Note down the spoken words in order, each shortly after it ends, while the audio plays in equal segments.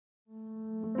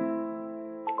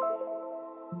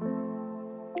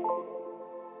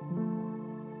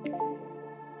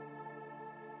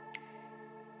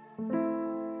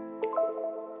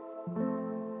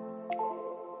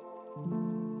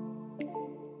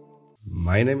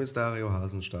My name is Dario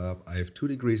Hasenstab. I have 2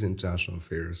 degrees in international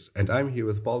affairs, and I'm here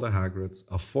with Balder Hagritz,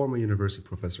 a former university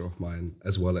professor of mine,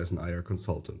 as well as an IR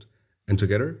consultant. And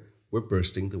together, we're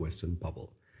bursting the Western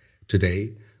bubble.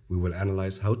 Today, we will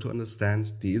analyze how to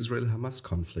understand the Israel-Hamas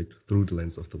conflict through the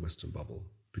lens of the Western bubble.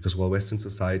 Because while Western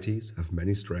societies have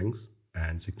many strengths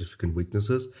and significant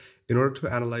weaknesses, in order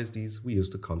to analyze these, we use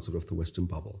the concept of the Western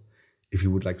bubble. If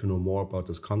you would like to know more about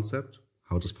this concept,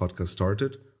 how this podcast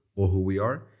started, or who we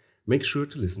are, make sure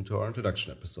to listen to our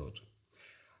introduction episode.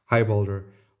 Hi, Balder.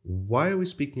 Why are we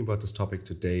speaking about this topic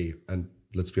today? And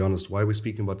let's be honest, why are we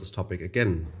speaking about this topic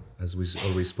again, as we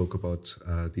already spoke about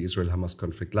the Israel-Hamas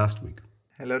conflict last week?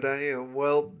 Hello, Dario.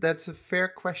 Well, that's a fair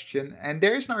question. And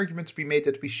there is an argument to be made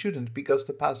that we shouldn't, because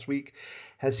the past week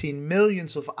has seen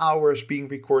millions of hours being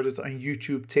recorded on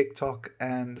YouTube, TikTok,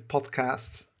 and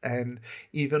podcasts, and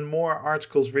even more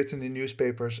articles written in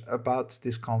newspapers about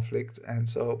this conflict. And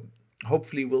so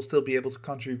hopefully we'll still be able to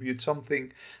contribute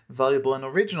something valuable and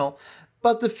original.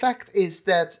 But the fact is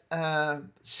that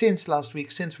since last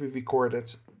week, since we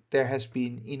recorded, there has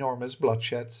been enormous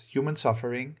bloodshed, human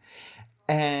suffering,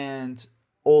 and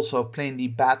also plainly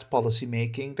bad policy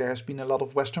making. There has been a lot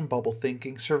of Western bubble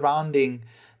thinking surrounding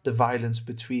the violence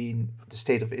between the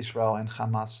state of Israel and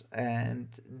Hamas. And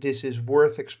this is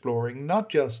worth exploring, not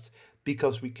just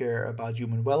because we care about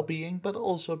human well-being, but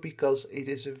also because it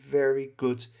is a very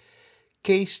good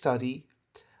case study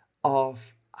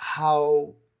of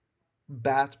how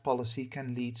bad policy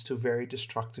can lead to very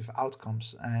destructive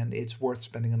outcomes, and it's worth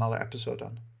spending another episode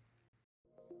on.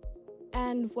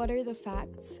 And what are the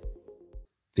facts?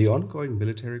 The ongoing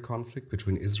military conflict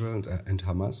between Israel and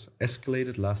Hamas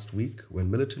escalated last week when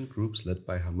militant groups led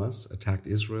by Hamas attacked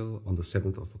Israel on the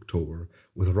 7th of October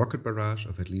with a rocket barrage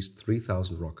of at least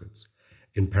 3,000 rockets.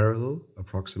 In parallel,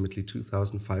 approximately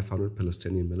 2,500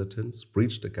 Palestinian militants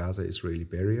breached the Gaza-Israeli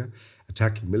barrier,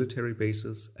 attacking military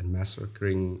bases and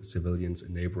massacring civilians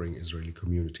in neighboring Israeli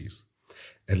communities.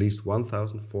 At least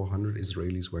 1,400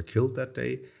 Israelis were killed that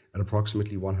day, and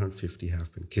approximately 150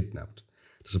 have been kidnapped.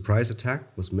 The surprise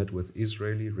attack was met with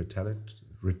Israeli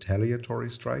retaliatory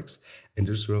strikes, and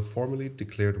Israel formally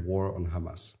declared war on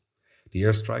Hamas. The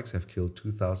airstrikes have killed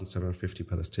 2,750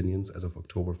 Palestinians as of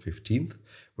October 15th,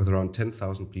 with around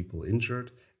 10,000 people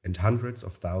injured and hundreds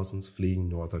of thousands fleeing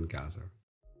northern Gaza.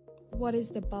 What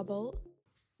is the bubble?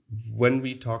 When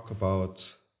we talk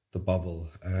about the bubble,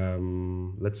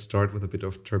 let's start with a bit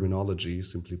of terminology,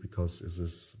 simply because this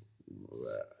is,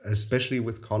 especially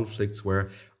with conflicts where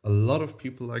a lot of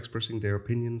people are expressing their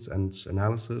opinions and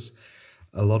analysis,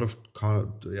 a lot of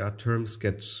terms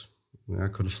get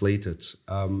conflated.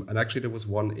 And actually there was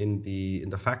one in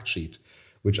the fact sheet,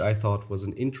 which I thought was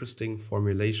an interesting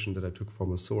formulation that I took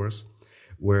from a source,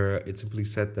 where it simply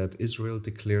said that Israel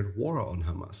declared war on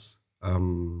Hamas.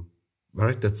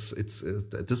 Right?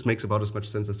 This makes about as much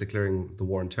sense as declaring the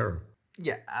war on terror.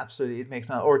 Yeah, absolutely. It makes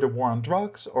or the war on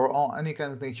drugs or all any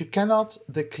kind of thing. You cannot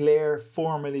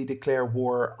formally declare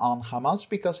war on Hamas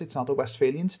because it's not a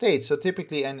Westphalian state. So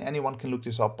typically, and anyone can look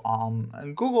this up on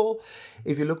Google,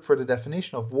 if you look for the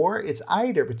definition of war, it's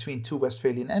either between two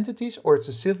Westphalian entities or it's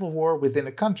a civil war within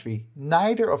a country.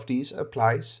 Neither of these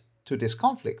applies to this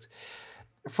conflict.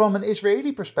 From an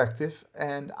Israeli perspective,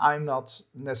 and I'm not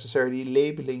necessarily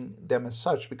labeling them as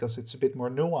such because it's a bit more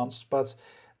nuanced, but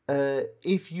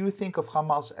if you think of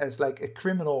Hamas as like a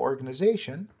criminal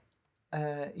organization,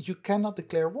 you cannot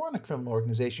declare war on a criminal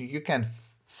organization. You can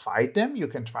fight them, you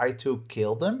can try to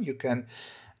kill them, you can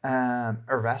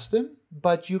arrest them,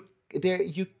 but you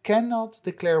cannot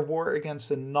declare war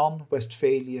against a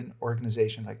non-Westphalian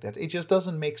organization like that. It just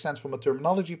doesn't make sense from a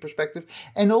terminology perspective,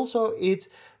 and also it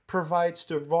provides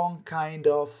the wrong kind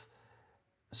of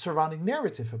surrounding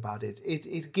narrative about it.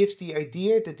 It gives the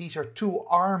idea that these are two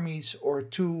armies or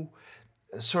two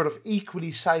sort of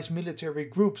equally sized military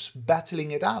groups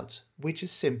battling it out, which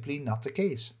is simply not the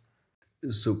case.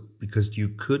 So, because you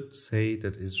could say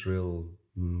that Israel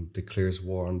declares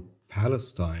war on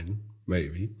Palestine,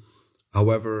 maybe.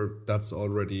 However, that's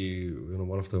already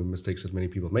one of the mistakes that many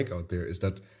people make out there, is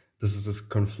that this is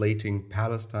conflating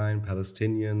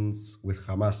Palestinians with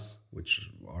Hamas, which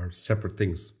are separate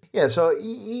things. Yeah, so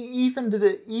even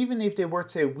if they were to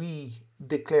say we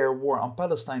declare war on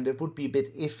Palestine, that would be a bit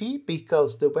iffy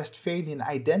because the Westphalian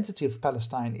identity of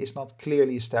Palestine is not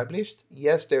clearly established.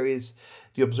 Yes, there is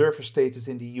the observer status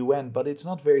in the UN, but it's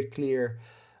not very clear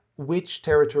which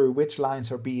territory, which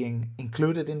lines are being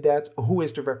included in that. Who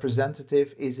is the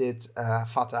representative? Is it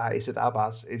Fatah? Is it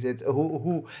Abbas? Is it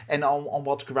who? And on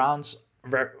what grounds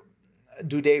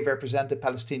do they represent the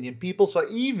Palestinian people? So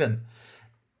even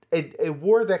a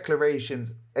war declaration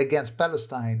against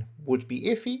Palestine would be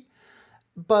iffy.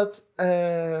 But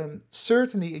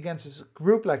certainly against a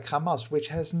group like Hamas, which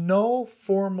has no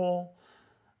formal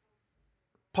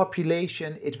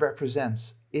population it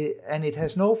represents, and it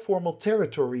has no formal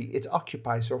territory it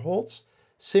occupies or holds,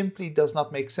 simply does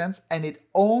not make sense. And it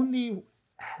only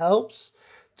helps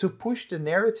to push the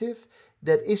narrative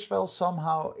that Israel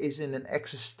somehow is in an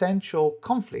existential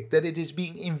conflict, that it is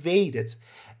being invaded.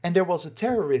 And there was a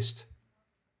terrorist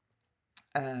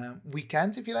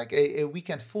weekend, if you like, a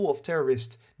weekend full of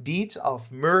terrorist deeds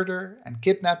of murder and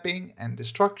kidnapping and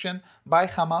destruction by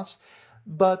Hamas.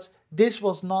 But this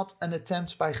was not an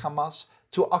attempt by Hamas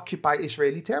to occupy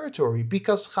Israeli territory,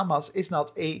 because Hamas is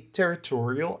not a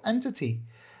territorial entity.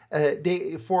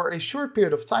 For a short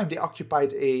period of time, they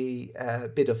occupied a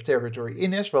bit of territory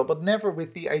in Israel, but never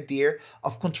with the idea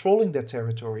of controlling that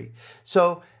territory.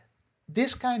 So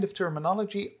this kind of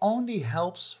terminology only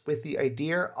helps with the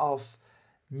idea of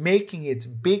making it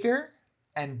bigger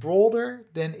and broader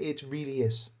than it really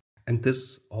is. And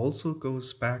this also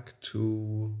goes back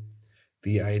to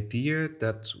the idea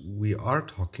that we are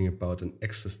talking about an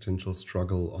existential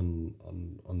struggle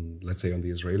on let's say on the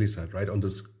Israeli side, right? On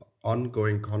this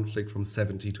ongoing conflict from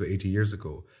 70 to 80 years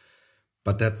ago.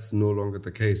 But that's no longer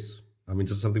the case. I mean,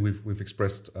 this is something we've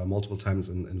expressed multiple times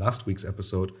in last week's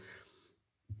episode.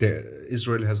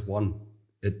 Israel has won.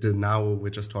 Now we're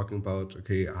just talking about,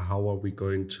 okay, how are we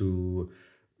going to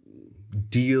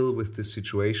deal with this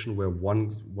situation where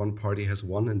one party has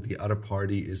won and the other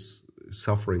party is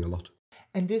suffering a lot?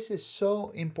 And this is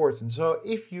so important. So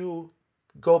if you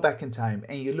go back in time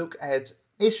and you look at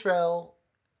Israel,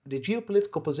 the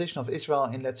geopolitical position of Israel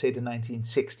in, let's say, the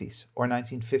 1960s or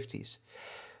 1950s,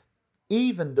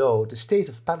 even though the state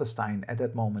of Palestine at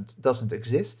that moment doesn't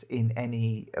exist in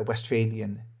any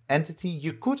Westphalian entity,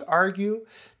 you could argue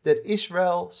that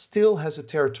Israel still has a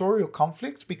territorial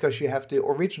conflict, because you have the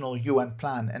original UN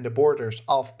plan and the borders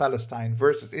of Palestine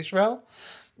versus Israel.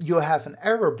 You have an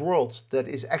Arab world that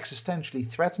is existentially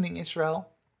threatening Israel.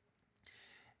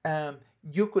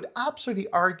 You could absolutely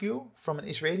argue from an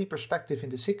Israeli perspective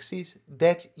in the 60s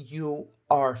that you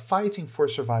are fighting for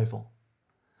survival.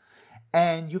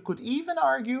 And you could even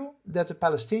argue that the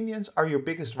Palestinians are your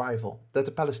biggest rival, that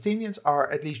the Palestinians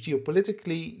are, at least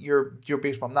geopolitically, your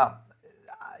biggest problem. Now,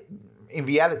 in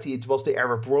reality, it was the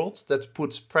Arab world that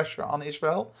puts pressure on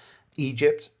Israel,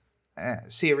 Egypt,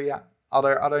 Syria,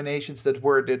 other nations that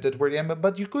were the enemy.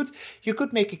 But you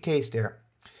could make a case there.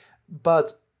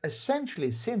 But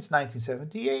essentially, since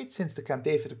 1978, since the Camp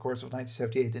David Accords of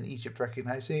 1978 in Egypt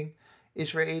recognizing the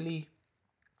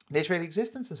Israeli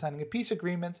existence and signing a peace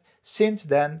agreement, since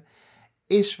then,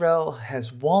 Israel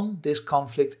has won this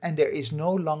conflict and there is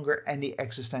no longer any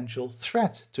existential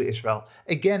threat to Israel.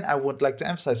 Again, I would like to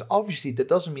emphasize, obviously, that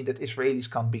doesn't mean that Israelis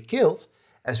can't be killed,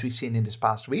 as we've seen in this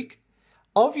past week.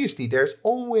 Obviously, there's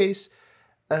always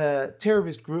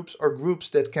terrorist groups or groups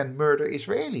that can murder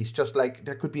Israelis, just like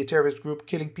there could be a terrorist group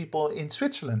killing people in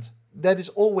Switzerland. That is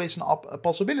always a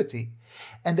possibility.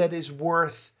 And that is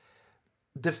worth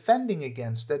defending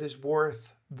against, that is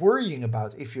worth worrying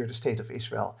about if you're the state of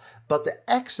Israel. But the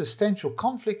existential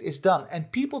conflict is done, and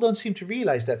people don't seem to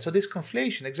realize that. So this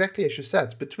conflation, exactly as you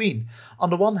said, between, on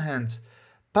the one hand,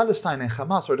 Palestine and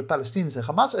Hamas, or the Palestinians and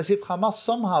Hamas, as if Hamas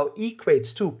somehow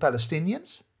equates to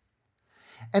Palestinians.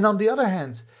 And on the other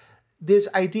hand, this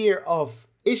idea of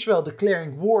Israel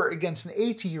declaring war against an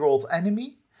 80-year-old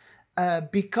enemy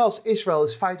because Israel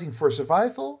is fighting for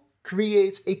survival,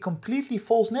 creates a completely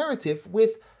false narrative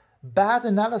with bad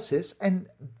analysis and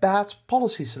bad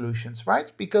policy solutions,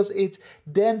 right? Because it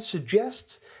then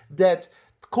suggests that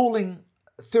calling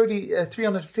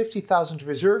 350,000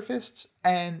 reservists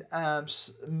and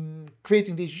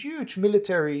creating this huge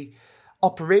military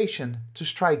operation to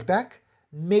strike back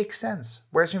makes sense.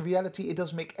 Whereas in reality, it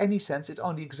doesn't make any sense. It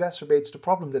only exacerbates the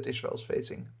problem that Israel is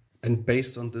facing. And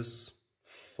based on this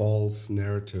false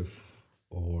narrative,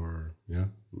 or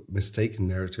mistaken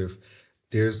narrative,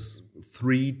 there's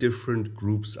 3 different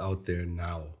groups out there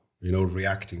now,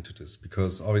 reacting to this,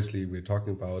 because obviously we're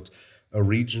talking about a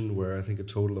region where I think a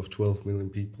total of 12 million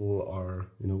people are,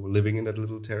 living in that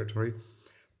little territory.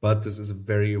 But this is a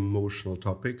very emotional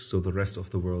topic, so the rest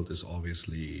of the world is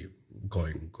obviously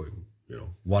going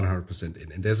 100%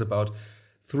 in. And there's about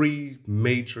 3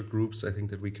 major groups I think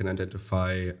that we can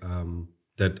identify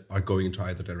that are going into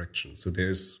either direction. So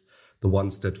there's the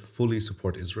ones that fully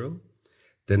support Israel.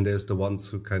 Then there's the ones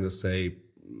who kind of say,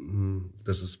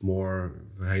 this is more,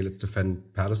 hey, let's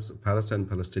defend Palestine and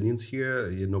Palestinians here.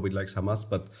 Nobody likes Hamas,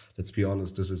 but let's be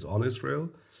honest, this is on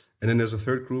Israel. And then there's a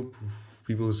third group,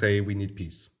 people who say we need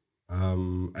peace.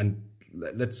 And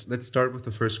let's start with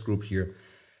the first group here.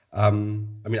 I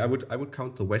mean, I would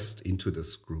count the West into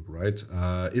this group, right?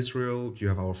 Israel, you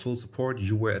have our full support.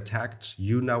 You were attacked.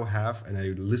 You now have, and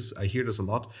I hear this a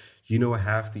lot. You now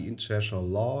have the international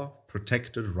law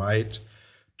protected right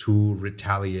to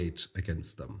retaliate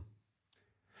against them.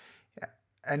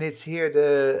 And it's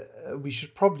here we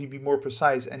should probably be more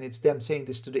precise, and it's them saying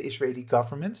this to the Israeli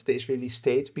government, the Israeli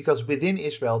state, because within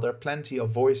Israel there are plenty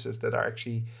of voices that are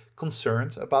actually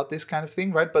concerned about this kind of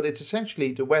thing, right? But it's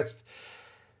essentially the West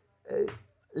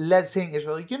saying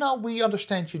Israel, we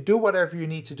understand you, do whatever you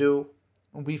need to do,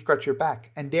 and we've got your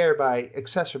back, and thereby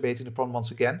exacerbating the problem once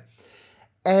again.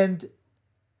 And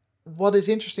what is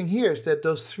interesting here is that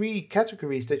those three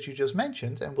categories that you just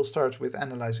mentioned, and we'll start with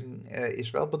analyzing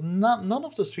Israel, but none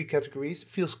of those three categories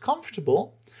feels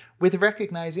comfortable with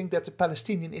recognizing that the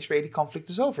Palestinian-Israeli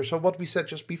conflict is over. So what we said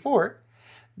just before,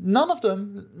 none of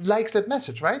them likes that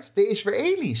message, right? The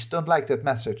Israelis don't like that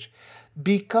message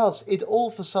because it all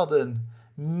of a sudden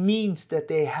means that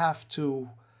they have to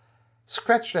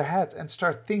scratch their head and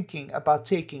start thinking about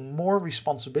taking more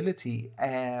responsibility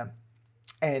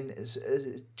and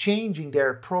changing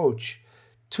their approach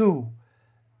to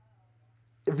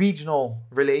regional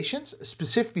relations,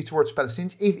 specifically towards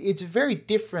Palestinians. It's a very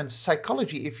different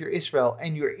psychology if you're Israel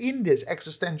and you're in this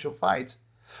existential fight,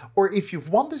 or if you've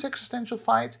won this existential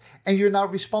fight and you're now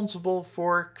responsible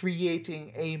for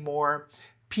creating a more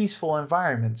peaceful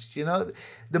environment.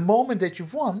 The moment that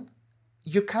you've won,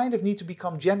 you kind of need to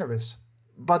become generous.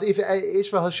 But if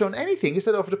Israel has shown anything, is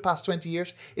that over the past 20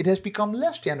 years, it has become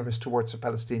less generous towards the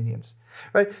Palestinians,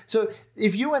 right? So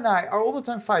if you and I are all the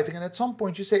time fighting, and at some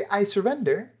point you say, I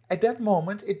surrender, at that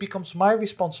moment, it becomes my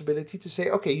responsibility to say,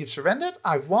 okay, you've surrendered,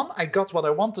 I've won, I got what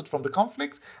I wanted from the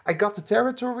conflict, I got the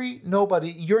territory,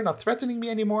 you're not threatening me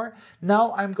anymore.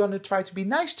 Now I'm going to try to be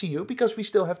nice to you because we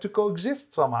still have to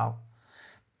coexist somehow.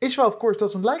 Israel, of course,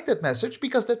 doesn't like that message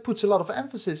because that puts a lot of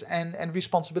emphasis and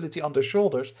responsibility on their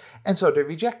shoulders, and so they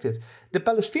reject it. The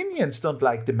Palestinians don't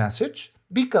like the message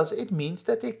because it means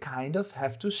that they kind of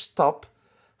have to stop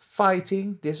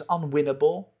fighting this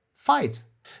unwinnable fight.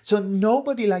 So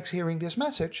nobody likes hearing this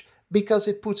message because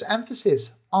it puts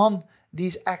emphasis on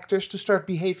these actors to start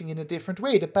behaving in a different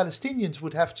way. The Palestinians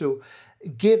would have to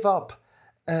give up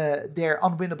their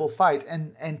unwinnable fight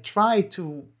and try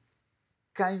to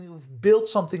kind of build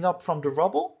something up from the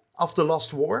rubble of the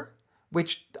lost war,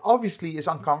 which obviously is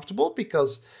uncomfortable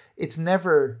because it's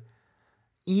never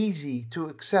easy to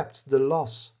accept the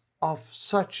loss of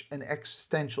such an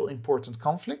existential important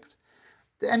conflict.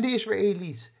 And the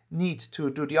Israelis need to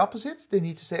do the opposite. They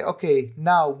need to say, okay,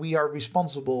 now we are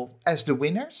responsible as the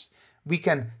winners. We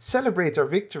can celebrate our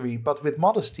victory, but with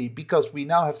modesty, because we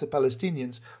now have the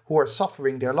Palestinians who are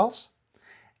suffering their loss.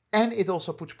 And it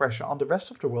also puts pressure on the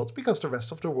rest of the world, because the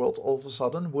rest of the world all of a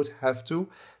sudden would have to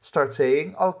start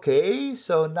saying, okay,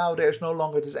 so now there's no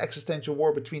longer this existential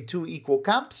war between two equal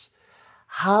camps.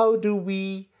 How do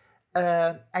we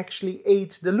actually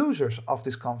aid the losers of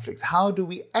this conflict? How do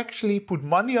we actually put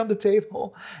money on the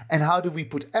table? And how do we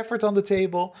put effort on the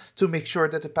table to make sure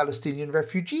that the Palestinian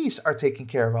refugees are taken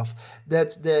care of,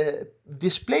 that the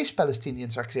displaced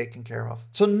Palestinians are taken care of?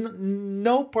 So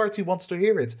no party wants to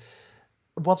hear it.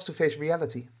 Wants to face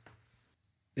reality.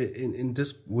 In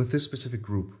this, with this specific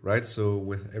group, right? So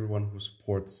with everyone who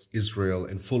supports Israel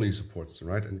and fully supports them,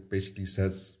 right? And it basically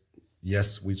says,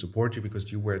 yes, we support you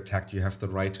because you were attacked. You have the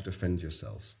right to defend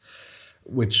yourselves,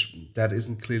 which that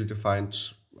isn't clearly defined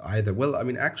either. Well, I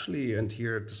mean, actually, and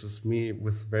here, this is me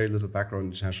with very little background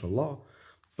in international law,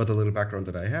 but the little background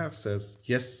that I have says,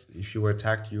 yes, if you were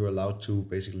attacked, you're allowed to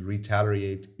basically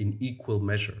retaliate in equal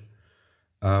measure.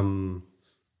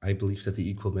 I believe that the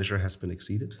equal measure has been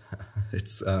exceeded.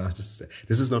 It's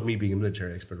this is not me being a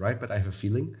military expert, right? But I have a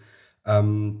feeling,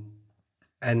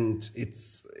 and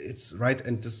it's right.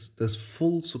 And this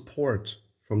full support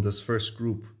from this first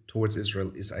group towards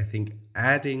Israel is, I think,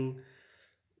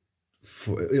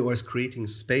 is creating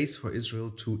space for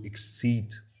Israel to exceed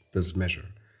this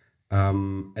measure.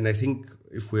 And I think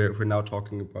if we're now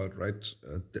talking about, right,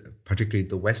 particularly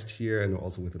the West here, and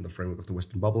also within the framework of the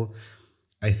Western bubble,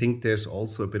 I think there's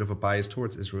also a bit of a bias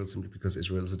towards Israel simply because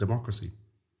Israel is a democracy.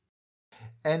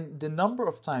 And the number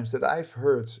of times that I've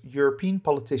heard European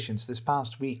politicians this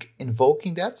past week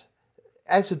invoking that,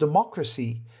 as a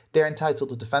democracy, they're entitled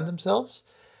to defend themselves,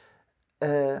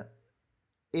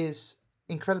 is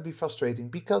incredibly frustrating.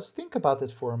 Because think about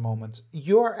it for a moment.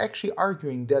 You're actually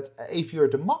arguing that if you're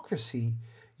a democracy,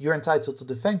 you're entitled to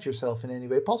defend yourself in any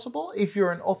way possible. If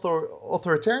you're an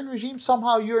authoritarian regime,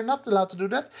 somehow you're not allowed to do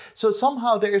that. So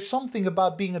somehow there is something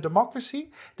about being a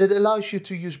democracy that allows you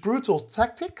to use brutal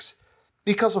tactics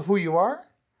because of who you are,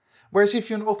 Whereas if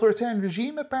you're an authoritarian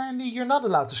regime, apparently you're not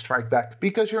allowed to strike back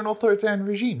because you're an authoritarian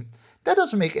regime. That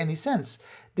doesn't make any sense.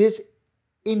 This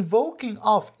invoking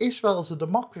of Israel as a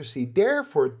democracy,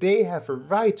 therefore they have a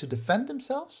right to defend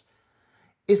themselves,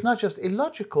 is not just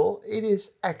illogical, it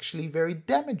is actually very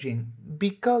damaging,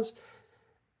 because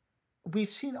we've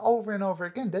seen over and over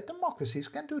again that democracies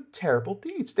can do terrible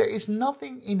deeds. There is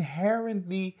nothing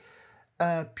inherently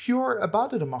pure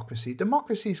about a democracy.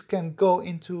 Democracies can go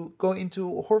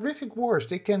into horrific wars.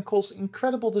 They can cause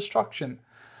incredible destruction,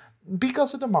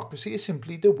 because a democracy is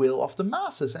simply the will of the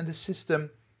masses, and the system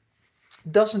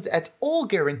doesn't at all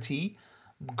guarantee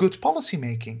good policy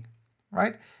making,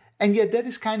 right? And yet that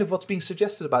is kind of what's being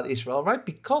suggested about Israel, right?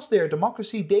 Because they're a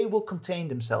democracy, they will contain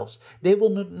themselves. They will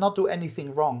not do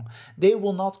anything wrong. They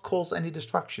will not cause any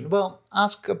destruction. Well,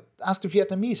 ask the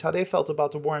Vietnamese how they felt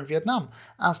about the war in Vietnam.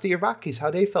 Ask the Iraqis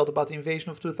how they felt about the invasion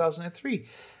of 2003.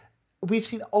 We've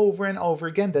seen over and over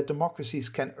again that democracies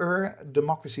can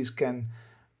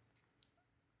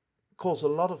cause a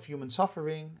lot of human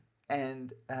suffering.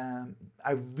 And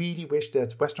I really wish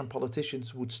that Western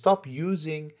politicians would stop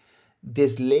using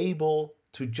this label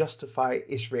to justify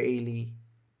Israeli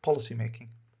policymaking.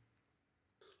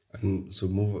 And so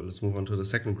let's move on to the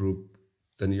second group.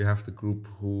 Then you have the group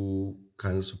who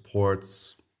kind of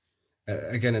supports,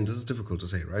 again, and this is difficult to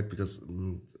say, right? Because,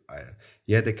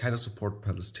 they kind of support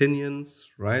Palestinians,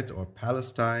 right? Or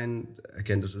Palestine.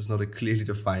 Again, this is not a clearly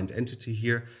defined entity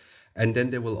here. And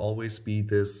then there will always be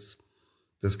this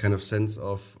kind of sense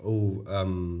of,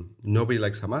 nobody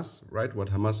likes Hamas, right? What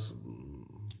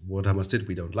Hamas did,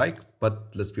 we don't like.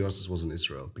 But let's be honest, this was in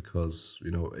Israel, because,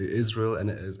 Israel,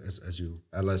 and as you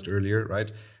analyzed earlier,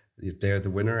 right? They're the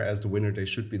winner. As the winner, they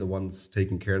should be the ones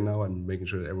taking care now and making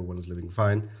sure that everyone is living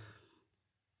fine.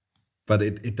 But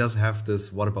it does have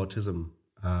this whataboutism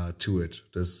to it.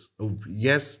 This,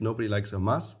 yes, nobody likes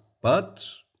Hamas, but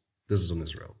this is on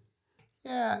Israel.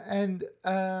 Yeah, and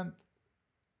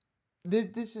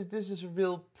this is a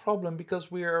real problem,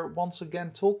 because we are once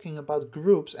again talking about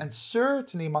groups, and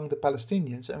certainly among the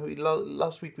Palestinians. And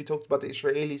last week we talked about the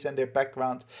Israelis and their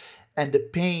background and the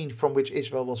pain from which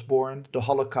Israel was born, the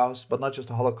Holocaust, but not just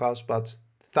the Holocaust, but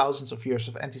thousands of years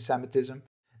of anti-Semitism.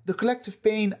 The collective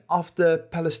pain of the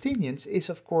Palestinians is,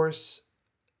 of course,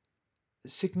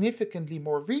 significantly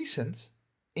more recent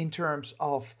in terms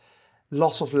of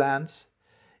loss of land,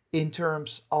 in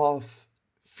terms of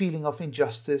feeling of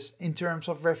injustice, in terms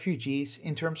of refugees,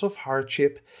 in terms of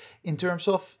hardship, in terms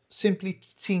of simply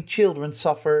seeing children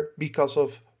suffer because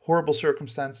of horrible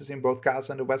circumstances in both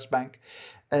Gaza and the West Bank.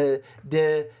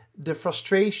 The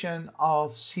frustration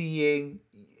of seeing,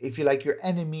 if you like, your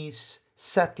enemies,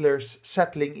 settlers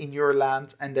settling in your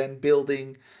land and then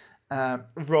building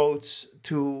roads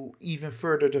to even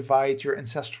further divide your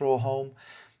ancestral home.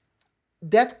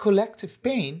 That collective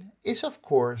pain is, of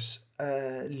course,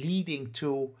 leading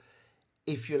to,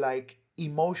 if you like,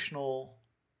 emotional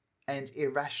and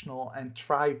irrational and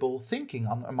tribal thinking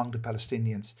among the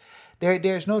Palestinians.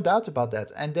 There's no doubt about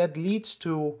that. And that leads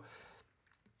to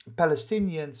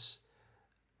Palestinians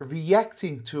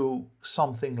reacting to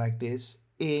something like this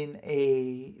in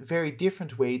a very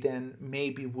different way than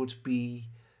maybe would be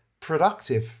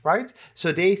productive, right?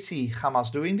 So they see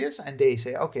Hamas doing this and they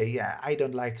say, okay, yeah, I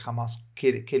don't like Hamas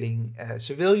killing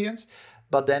civilians,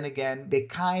 but then again,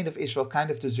 Israel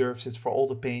kind of deserves it for all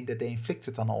the pain that they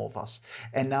inflicted on all of us.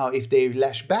 And now if they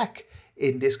lash back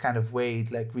in this kind of way,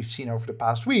 like we've seen over the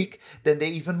past week, then they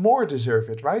even more deserve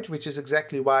it, right? Which is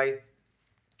exactly why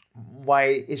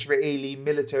the Israeli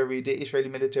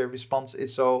military response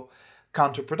is so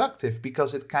counterproductive,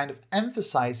 because it kind of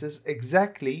emphasizes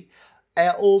exactly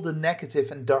all the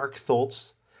negative and dark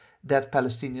thoughts that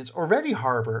Palestinians already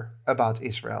harbor about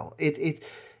Israel.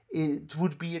 It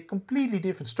would be a completely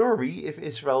different story if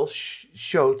Israel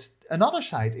showed another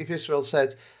side. If Israel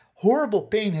said, horrible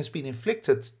pain has been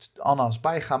inflicted on us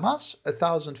by Hamas,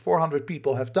 1,400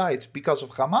 people have died because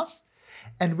of Hamas,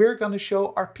 and we're going to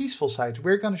show our peaceful side.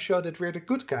 We're going to show that we're the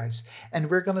good guys, and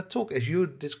we're going to talk, as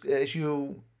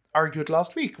you argued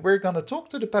last week, we're going to talk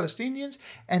to the Palestinians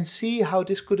and see how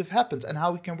this could have happened and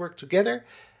how we can work together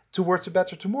towards a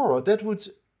better tomorrow. That would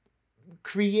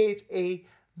create a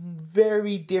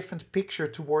very different picture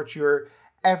towards your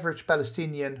average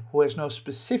Palestinian who has no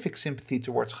specific sympathy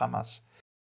towards Hamas.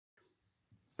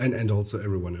 And also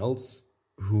everyone else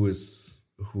who is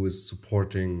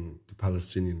supporting the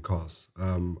Palestinian cause.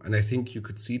 And I think you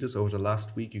could see this over the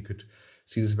last week. You could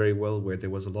see this very well, where there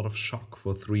was a lot of shock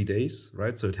for 3 days,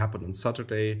 right? So it happened on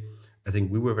Saturday. I think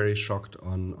we were very shocked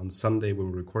on Sunday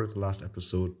when we recorded the last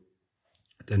episode.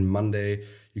 Then Monday,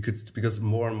 you could, because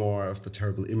more and more of the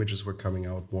terrible images were coming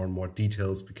out, more and more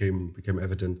details became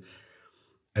evident.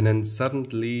 And then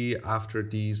suddenly, after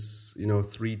these,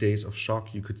 3 days of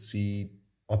shock, you could see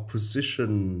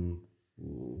opposition,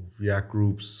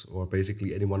 groups, or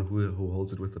basically anyone who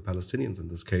holds it with the Palestinians in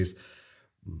this case,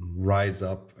 rise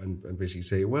up and basically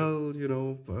say, well,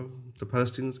 the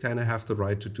Palestinians kind of have the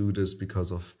right to do this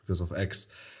because of X.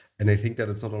 And I think that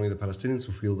it's not only the Palestinians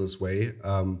who feel this way,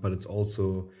 but it's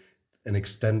also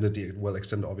extended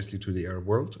obviously to the Arab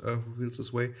world who feels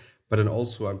this way. But then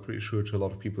also, I'm pretty sure, to a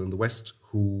lot of people in the West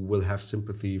who will have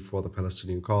sympathy for the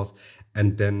Palestinian cause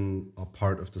and then are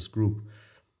part of this group.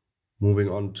 Moving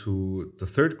on to the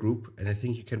third group, and I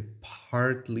think you can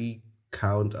partly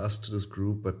count us to this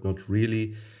group, but not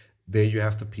really. There you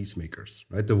have the peacemakers,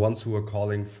 right? The ones who are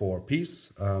calling for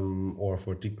peace or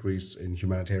for decrease in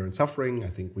humanitarian suffering. I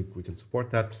think we can support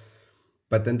that.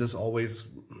 But then this always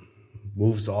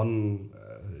moves on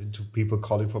into people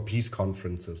calling for peace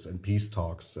conferences and peace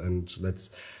talks, and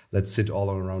let's sit all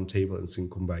on a round table and sing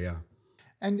Kumbaya.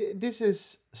 And this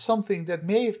is something that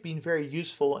may have been very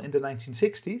useful in the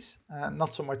 1960s,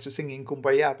 not so much singing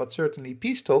Kumbaya, but certainly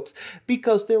peace talks,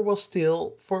 because there was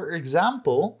still, for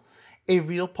example, a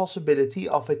real possibility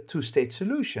of a two-state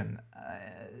solution.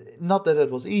 Not that it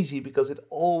was easy, because it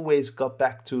always got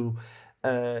back to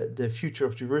the future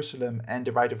of Jerusalem and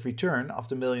the right of return of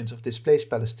the millions of displaced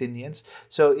Palestinians.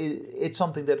 So it's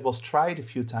something that was tried a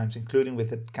few times, including with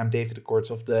the Camp David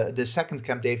Accords of the second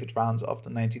Camp David rounds of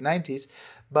the 1990s.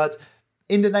 But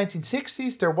in the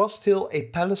 1960s, there was still a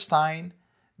Palestine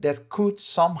that could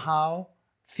somehow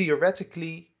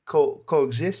theoretically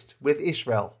coexist with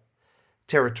Israel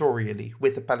territorially,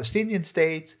 with the Palestinian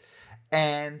state,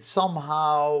 and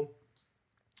somehow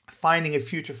finding a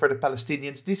future for the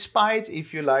Palestinians, despite,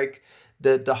 if you like,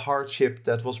 the hardship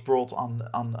that was brought on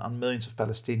millions of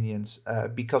Palestinians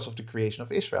because of the creation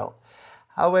of Israel.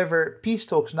 However, peace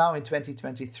talks now in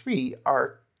 2023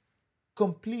 are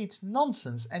complete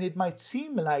nonsense, and it might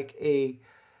seem like a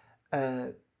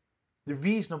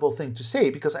reasonable thing to say,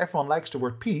 because everyone likes the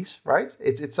word peace, right?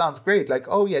 It sounds great, like,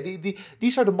 oh yeah,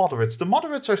 these are the moderates. The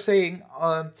moderates are saying,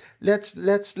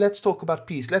 let's talk about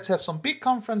peace. Let's have some big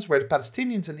conference where the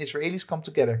Palestinians and Israelis come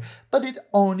together. But it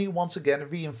only once again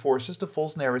reinforces the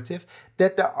false narrative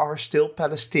that there are still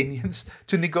Palestinians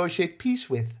to negotiate peace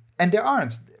with, and there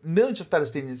aren't. Millions of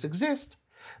Palestinians exist,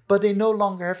 but they no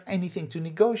longer have anything to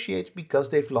negotiate because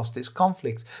they've lost this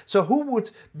conflict. So who would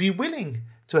be willing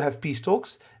to have peace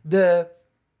talks? The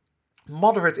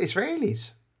moderate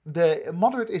Israelis. The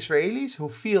moderate Israelis who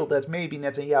feel that maybe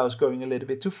Netanyahu is going a little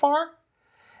bit too far,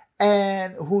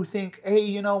 and who think, hey,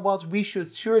 you know what, we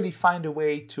should surely find a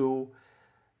way to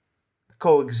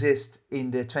coexist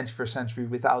in the 21st century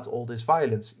without all this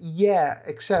violence. Yeah,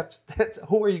 except that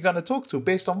who are you going to talk to?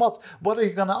 Based on what? What are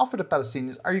you going to offer the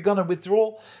Palestinians? Are you going to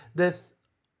withdraw the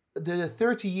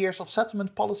 30 years of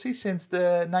settlement policy since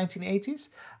the 1980s?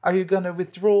 Are you going to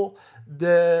withdraw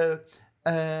the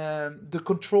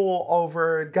control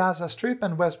over Gaza Strip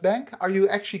and West Bank? Are you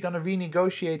actually going to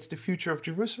renegotiate the future of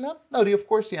Jerusalem? No, of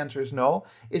course the answer is no.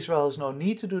 Israel has no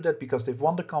need to do that because they've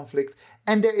won the conflict,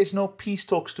 and there is no peace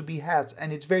talks to be had,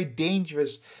 and it's very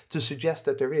dangerous to suggest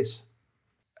that there is.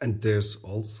 And there's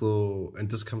also, and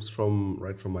this comes from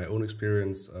my own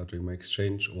experience during my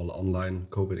exchange, online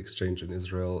COVID exchange in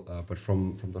Israel, but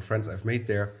from the friends I've made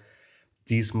there,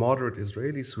 these moderate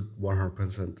Israelis who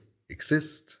 100%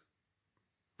 exist,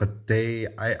 but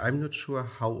I'm not sure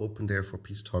how open they are for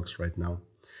peace talks right now.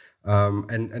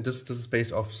 And this is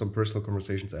based off some personal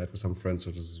conversations I had with some friends, so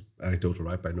this is anecdotal,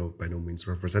 right? By no means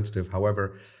representative.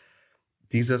 However,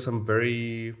 these are some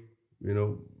very,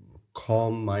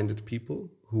 calm-minded people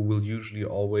who will usually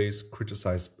always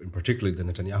criticize, in particular, the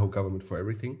Netanyahu government for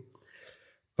everything.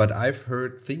 But I've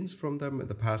heard things from them in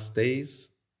the past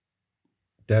days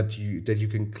that you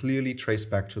can clearly trace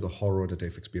back to the horror that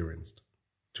they've experienced,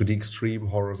 to the extreme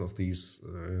horrors of these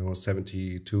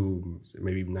 72,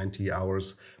 maybe 90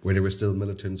 hours where there were still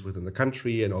militants within the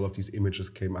country and all of these images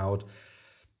came out.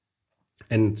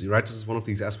 And this is one of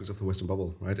these aspects of the Western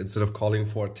bubble, right? Instead of calling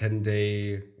for a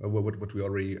 10-day, what we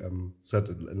already said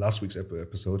in last week's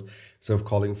episode, instead of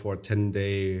calling for a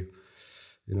 10-day,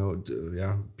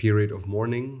 period of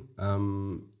mourning,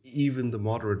 even the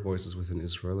moderate voices within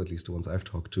Israel, at least the ones I've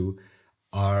talked to,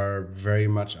 are very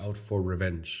much out for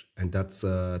revenge, and that's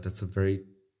a very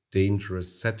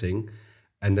dangerous setting.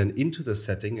 And then into the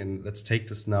setting, and let's take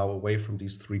this now away from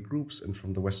these three groups and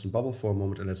from the Western bubble for a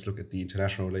moment, and let's look at the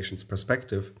international relations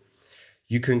perspective.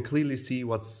 you can clearly see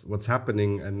what's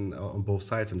happening and on both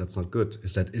sides, and that's not good.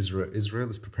 Is that Israel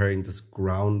is preparing this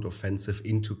ground offensive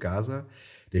into Gaza.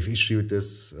 They've issued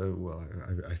this.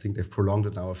 I think they've prolonged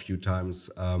it now a few times,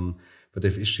 but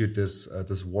they've issued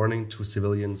this warning to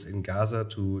civilians in Gaza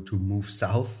to move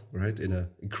south, right, in an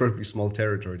incredibly small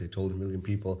territory. They told 1 million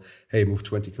people, "Hey, move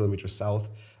 20 kilometers south.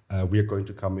 We are going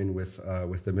to come in with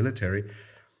the military."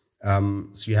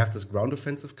 So you have this ground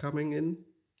offensive coming in.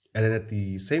 And then at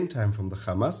the same time, from the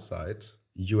Hamas side,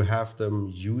 you have them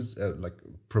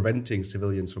preventing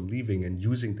civilians from leaving and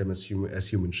using them as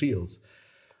human shields,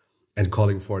 and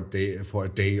calling for a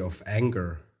day of anger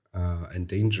and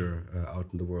danger out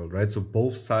in the world, right? So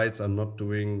both sides are not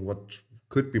doing what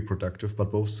could be productive,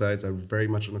 but both sides are very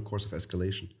much on a course of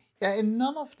escalation. Yeah, and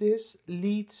none of this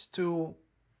leads to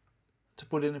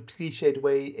put in a cliched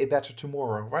way, a better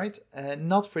tomorrow, right?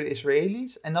 Not for the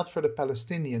Israelis and not for the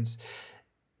Palestinians.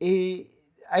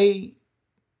 I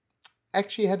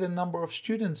actually had a number of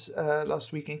students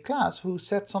last week in class who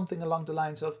said something along the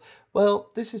lines of, well,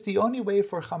 this is the only way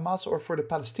for Hamas or for the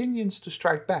Palestinians to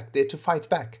strike back, to fight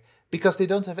back, because they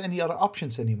don't have any other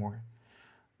options anymore.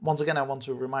 Once again, I want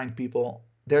to remind people,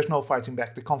 there's no fighting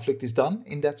back. The conflict is done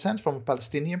in that sense from a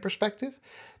Palestinian perspective.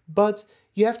 But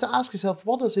you have to ask yourself,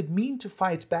 what does it mean to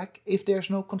fight back if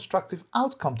there's no constructive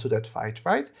outcome to that fight,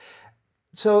 right?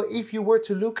 So if you were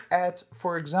to look at,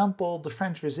 for example, the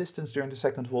French resistance during the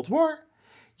Second World War,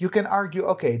 you can argue,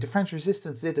 okay, the French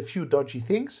resistance did a few dodgy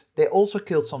things. They also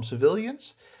killed some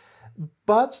civilians,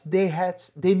 but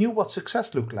they knew what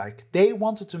success looked like. They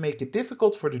wanted to make it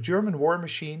difficult for the German war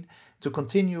machine to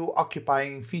continue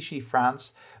occupying Vichy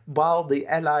France while the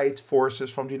Allied forces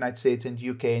from the United States and the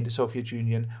UK and the Soviet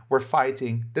Union were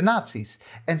fighting the Nazis.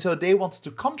 And so they wanted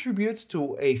to contribute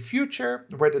to a future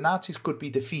where the Nazis could be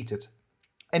defeated.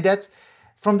 And that,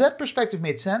 from that perspective,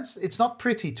 made sense. It's not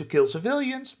pretty to kill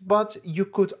civilians, but you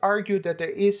could argue that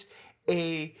there is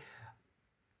a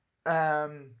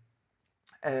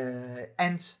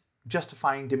end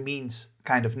justifying the means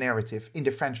kind of narrative in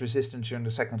the French resistance during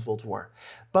the Second World War.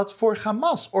 But for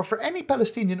Hamas or for any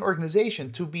Palestinian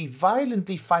organization to be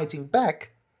violently fighting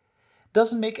back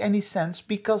doesn't make any sense,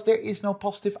 because there is no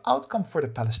positive outcome for the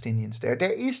Palestinians there.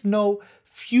 There is no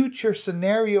future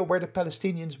scenario where the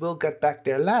Palestinians will get back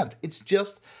their land. It's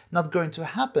just not going to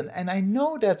happen. And I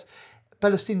know that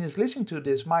Palestinians listening to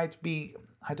this might be,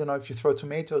 I don't know if you throw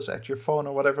tomatoes at your phone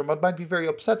or whatever, but might be very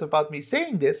upset about me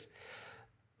saying this.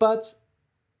 But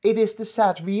it is the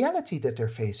sad reality that they're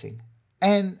facing.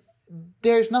 And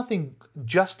there's nothing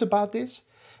just about this.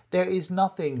 There is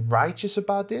nothing righteous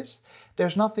about this.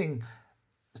 There's nothing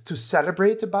to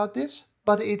celebrate about this,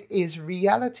 but it is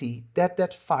reality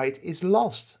that fight is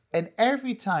lost. And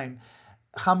every time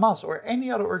Hamas or any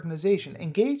other organization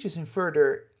engages in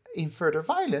further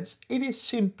violence, it is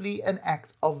simply an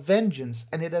act of vengeance,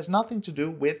 and it has nothing to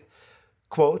do with,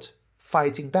 quote,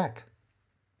 fighting back.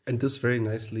 And this very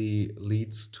nicely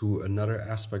leads to another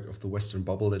aspect of the Western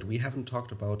bubble that we haven't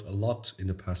talked about a lot in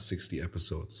the past 60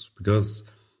 episodes, because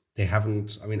they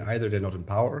haven't, either they're not in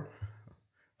power.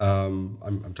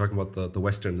 I'm talking about the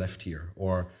Western left here,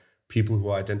 or people who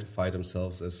identify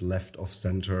themselves as left of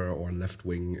center or left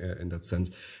wing in that sense,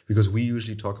 because we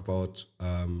usually talk about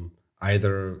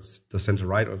either the center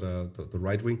right or the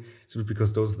right wing, simply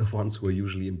because those are the ones who are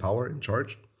usually in power, in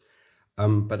charge.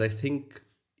 But I think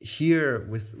here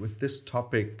with this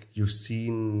topic, you've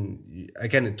seen,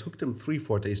 again, it took them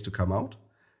 3-4 days to come out.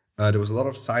 There was a lot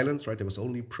of silence, right? There was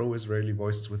only pro-Israeli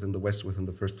voices within the West within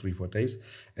the first 3-4 days,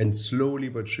 and slowly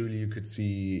but surely you could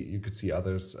see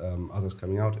others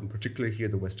coming out. In particular, here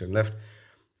the Western left,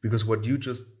 because what you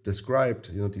just described,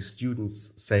 these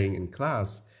students saying in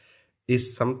class,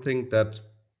 is something that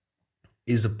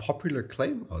is a popular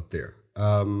claim out there.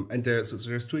 And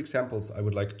there's two examples I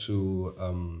would like to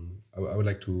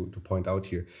point out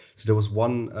here. So there was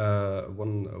one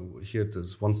here.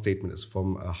 This one statement is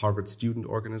from a Harvard student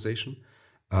organization.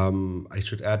 I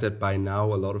should add that by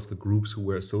now a lot of the groups who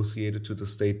were associated to the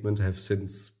statement have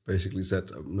since basically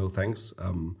said no thanks.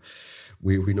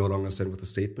 We no longer stand with the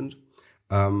statement.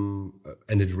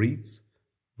 And it reads: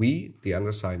 "We, the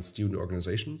undersigned student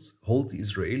organizations, hold the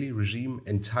Israeli regime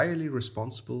entirely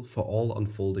responsible for all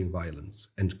unfolding violence."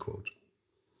 End quote.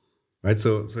 Right.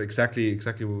 So exactly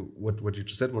what you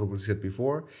just said, what we said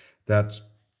before, that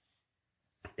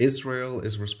Israel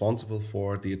is responsible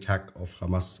for the attack of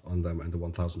Hamas on them and the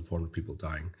 1,400 people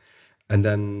dying. And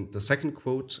then the second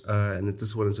quote, and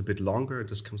this one is a bit longer.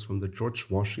 This comes from the George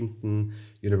Washington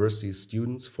University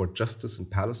Students for Justice in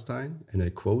Palestine, and I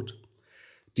quote: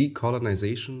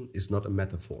 "Decolonization is not a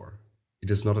metaphor. It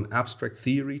is not an abstract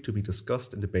theory to be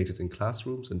discussed and debated in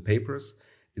classrooms and papers.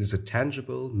 It is a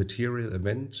tangible, material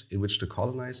event in which the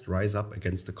colonized rise up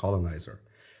against the colonizer.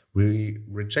 We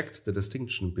reject the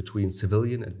distinction between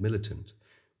civilian and militant.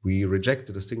 We reject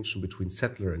the distinction between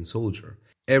settler and soldier.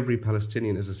 Every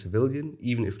Palestinian is a civilian,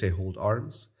 even if they hold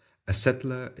arms. A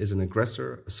settler is an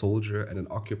aggressor, a soldier, and an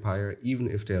occupier, even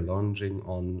if they are lounging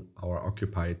on our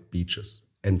occupied beaches.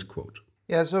 End quote.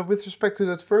 Yeah, so with respect to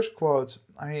that first quote,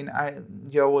 I mean,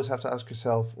 you always have to ask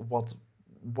yourself,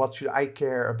 what should I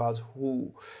care about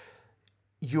who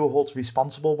you hold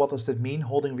responsible? What does that mean,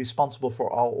 holding responsible for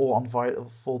all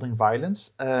unfolding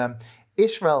violence?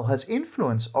 Israel has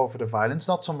influence over the violence,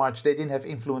 not so much they didn't have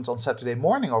influence on Saturday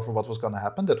morning over what was going to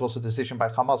happen. That was a decision by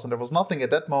Hamas, and there was nothing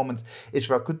at that moment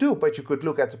Israel could do. But you could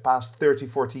look at the past 30,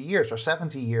 40 years or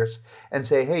 70 years and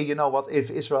say, hey, you know what, if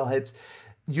Israel had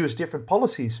use different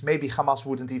policies, maybe Hamas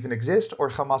wouldn't even exist, or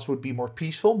Hamas would be more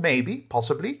peaceful, maybe,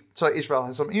 possibly. So Israel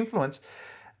has some influence.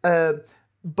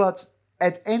 But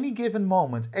at any given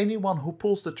moment, anyone who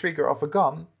pulls the trigger of a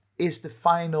gun is the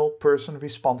final person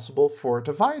responsible for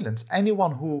the violence.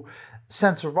 Anyone who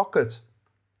sends a rocket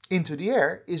into the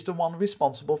air is the one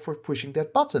responsible for pushing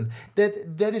that button.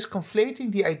 That is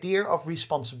conflating the idea of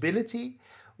responsibility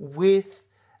with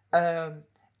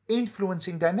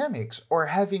influencing dynamics or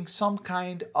having some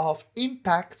kind of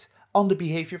impact on the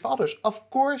behavior of others. Of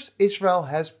course, Israel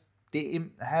has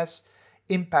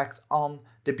impact on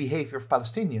the behavior of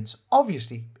Palestinians.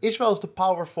 Obviously, Israel is the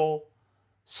powerful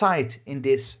side in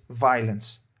this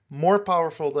violence, more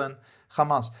powerful than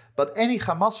Hamas. But any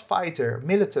Hamas fighter,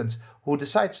 militant, who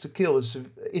decides to kill an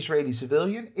Israeli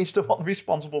civilian is the one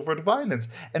responsible for the violence.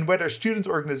 And whether a student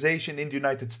organization in the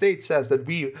United States says that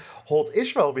we hold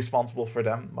Israel responsible for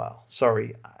them, well,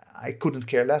 sorry, I couldn't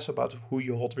care less about who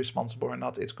you hold responsible or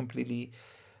not. It's completely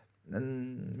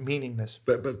meaningless.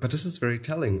 But this is very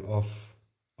telling of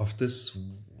this,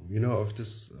 of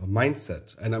this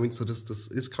mindset. And I mean, so this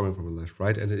is coming from the left,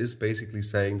 right? And it is basically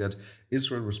saying that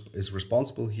Israel is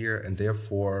responsible here, and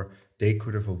therefore they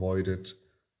could have avoided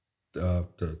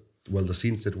the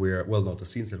scenes that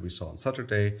we saw on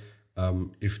Saturday,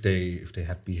 if they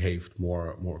had behaved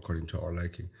more according to our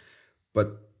liking.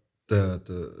 But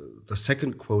the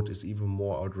second quote is even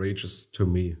more outrageous to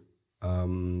me,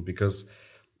 because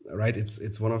right,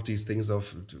 it's one of these things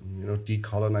of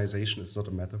decolonization. It's not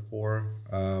a metaphor.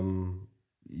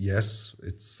 Yes,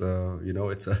 it's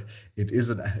it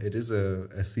is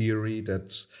a theory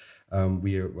that.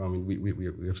 We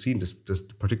have seen this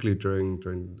particularly during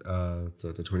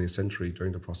the 20th century,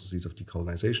 during the processes of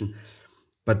decolonization.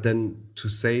 But then to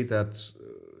say that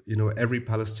every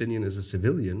Palestinian is a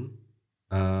civilian,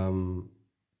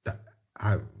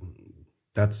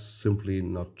 that's simply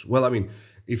not. Well, I mean,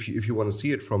 if you want to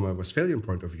see it from a Westphalian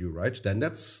point of view, right, then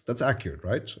that's accurate,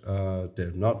 right?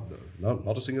 They're not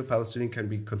a single Palestinian can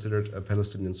be considered a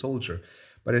Palestinian soldier,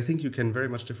 but I think you can very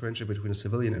much differentiate between a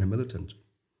civilian and a militant.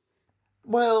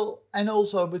 Well, and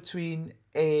also between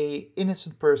a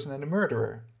innocent person and a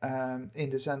murderer, in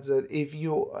the sense that if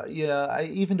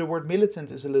even the word militant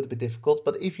is a little bit difficult,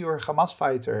 but if you're a Hamas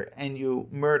fighter and you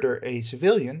murder a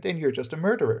civilian, then you're just a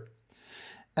murderer.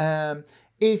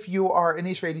 If you are an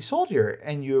Israeli soldier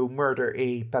and you murder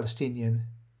a Palestinian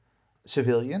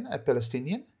civilian, a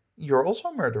Palestinian, you're also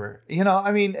a murderer.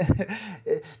 I mean,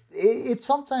 it's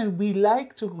sometimes we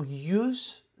like to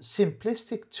use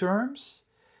simplistic terms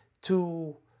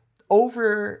to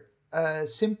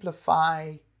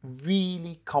simplify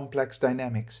really complex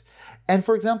dynamics. And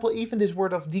for example, even this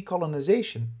word of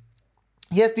decolonization.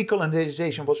 Yes,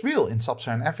 decolonization was real in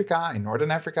sub-Saharan Africa, in Northern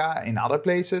Africa, in other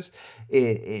places,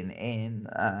 in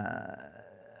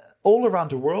all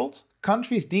around the world.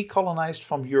 Countries decolonized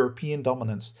from European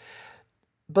dominance.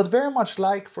 But very much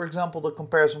like, for example, the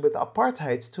comparison with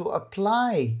apartheid, to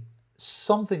apply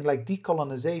something like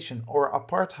decolonization or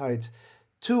apartheid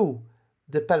to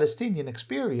the Palestinian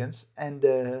experience and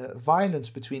the violence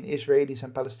between Israelis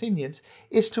and Palestinians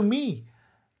is, to me,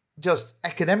 just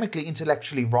academically,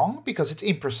 intellectually wrong, because it's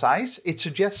imprecise. It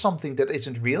suggests something that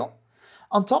isn't real.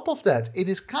 On top of that, it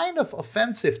is kind of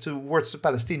offensive towards the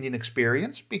Palestinian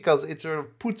experience, because it sort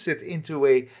of puts it into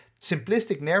a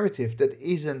simplistic narrative that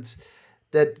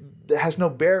has no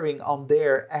bearing on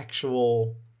their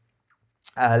actual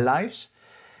lives.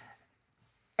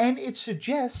 And it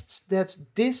suggests that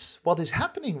what is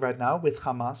happening right now with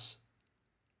Hamas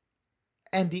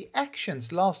and the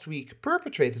actions last week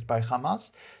perpetrated by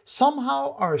Hamas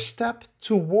somehow are a step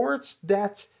towards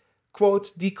that,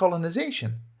 quote,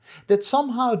 decolonization. That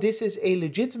somehow this is a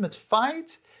legitimate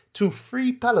fight to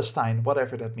free Palestine,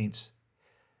 whatever that means.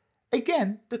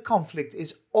 again, the conflict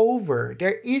is over.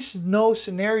 There is no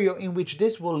scenario in which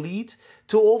this will lead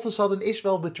to all of a sudden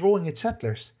Israel withdrawing its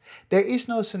settlers. There is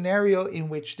no scenario in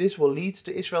which this will lead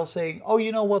to Israel saying, oh,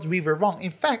 you know what, we were wrong.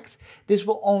 In fact, this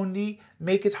will only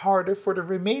make it harder for the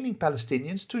remaining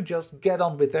Palestinians to just get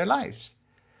on with their lives.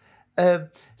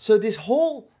 So this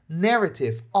whole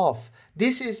narrative of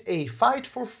this is a fight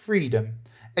for freedom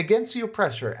against the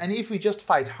oppressor, and if we just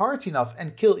fight hard enough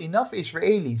and kill enough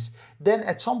Israelis, then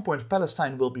at some point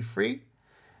Palestine will be free,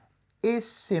 is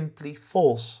simply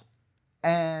false.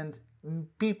 And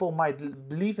people might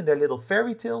believe in their little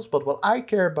fairy tales, but what I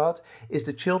care about is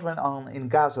the children in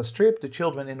Gaza Strip, the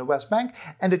children in the West Bank,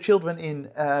 and the children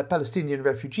in Palestinian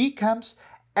refugee camps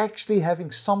actually having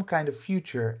some kind of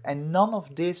future. And none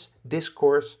of this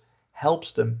discourse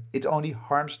helps them. It only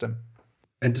harms them.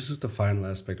 And this is the final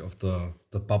aspect of the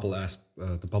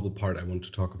bubble part I want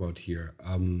to talk about here.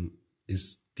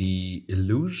 Is the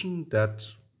illusion that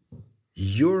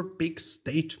your big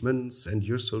statements and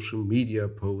your social media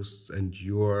posts and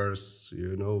your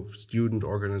student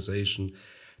organization,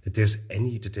 that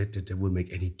that will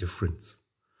make any difference,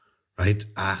 right?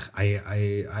 I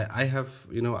have,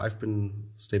 I've been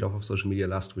stayed off of social media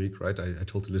last week, right? I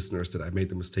told the listeners that I made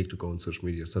the mistake to go on social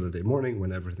media Saturday morning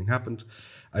when everything happened.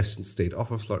 I've since stayed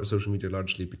off of social media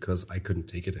largely because I couldn't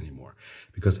take it anymore.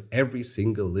 Because every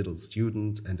single little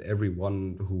student and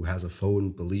everyone who has a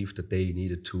phone believed that they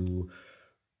needed to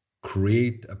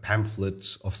create a pamphlet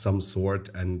of some sort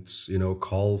and,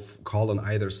 call on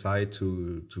either side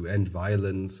to end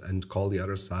violence and call the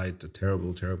other side a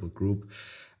terrible, terrible group.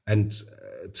 And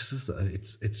this is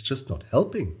it's just not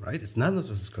helping, right? It's none of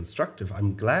this is constructive.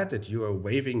 I'm glad that you are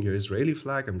waving your Israeli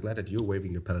flag. I'm glad that you're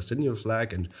waving your Palestinian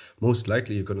flag, and most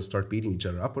likely you're going to start beating each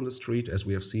other up on the street, as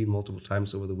we have seen multiple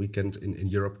times over the weekend in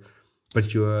Europe. But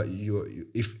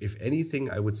if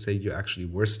anything, I would say you're actually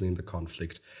worsening the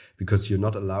conflict because you're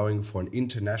not allowing for an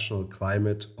international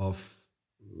climate of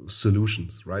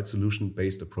solutions, right?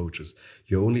 Solution-based approaches.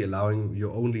 You're only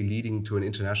leading to an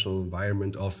international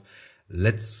environment of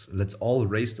let's all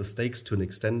raise the stakes to an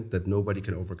extent that nobody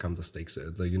can overcome the stakes,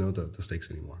 the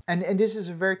stakes anymore. And this is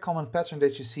a very common pattern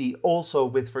that you see also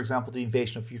with, for example, the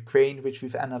invasion of Ukraine, which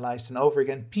we've analyzed and over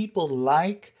again. People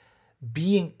like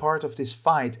being part of this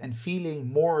fight and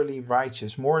feeling morally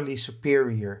righteous, morally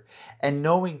superior, and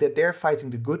knowing that they're fighting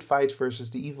the good fight versus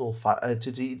the evil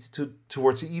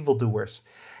towards the evildoers.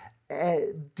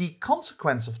 The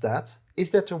consequence of that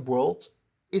is that the world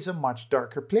is a much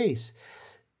darker place.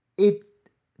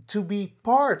 To be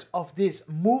part of this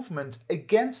movement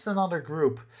against another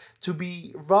group, to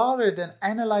be, rather than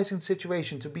analyzing the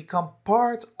situation, to become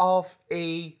part of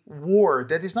a war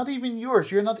that is not even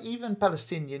yours. You're not even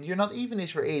Palestinian, you're not even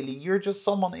Israeli, you're just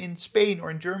someone in Spain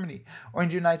or in Germany or in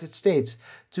the United States.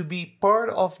 To be part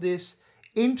of this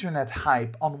internet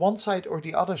hype on one side or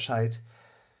the other side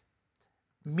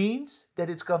means that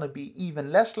it's going to be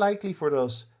even less likely for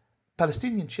those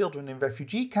Palestinian children in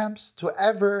refugee camps to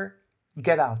ever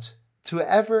get out, to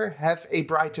ever have a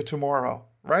brighter tomorrow,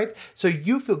 right? So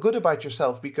you feel good about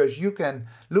yourself because you can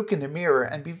look in the mirror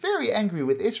and be very angry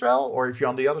with Israel, or if you're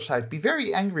on the other side, be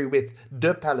very angry with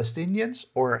the Palestinians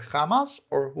or Hamas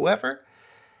or whoever,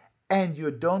 and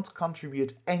you don't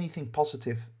contribute anything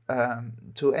positive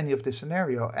to any of this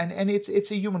scenario. And it's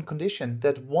a human condition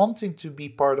that wanting to be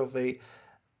part of a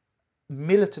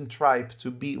militant tribe,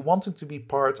 wanting to be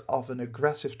part of an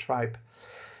aggressive tribe.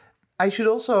 I should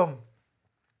also,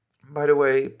 by the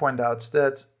way, point out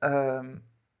that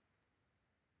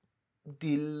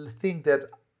the thing that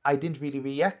I didn't really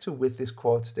react to with this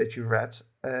quote that you read,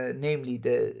 namely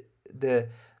the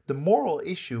moral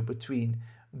issue between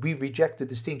we reject the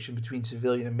distinction between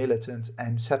civilian and militant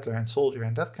and settler and soldier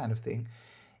and that kind of thing,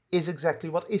 is exactly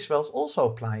what Israel's also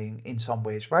applying in some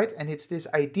ways, right? And it's this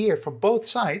idea from both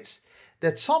sides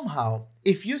that somehow,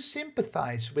 if you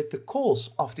sympathize with the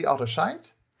cause of the other side,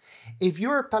 if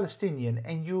you're a Palestinian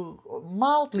and you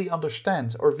mildly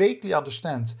understand or vaguely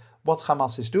understand what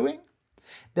Hamas is doing,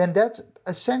 then that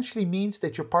essentially means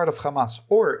that you're part of Hamas.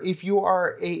 Or if you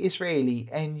are a Israeli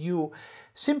and you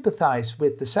sympathize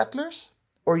with the settlers,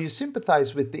 or you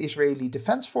sympathize with the Israeli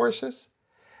defense forces,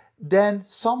 then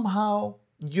somehow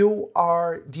you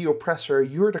are the oppressor,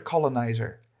 you're the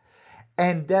colonizer.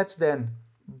 And that's then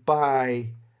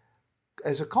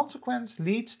as a consequence,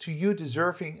 leads to you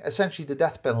deserving essentially the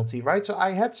death penalty, right? So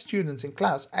I had students in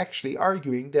class actually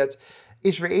arguing that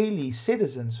Israeli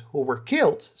citizens who were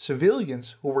killed,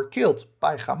 civilians who were killed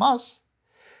by Hamas,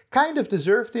 kind of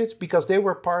deserved it because they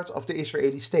were part of the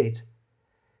Israeli state.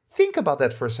 Think about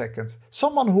that for a second.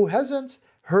 Someone who hasn't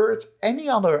hurt any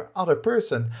other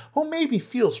person who maybe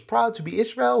feels proud to be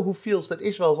Israel, who feels that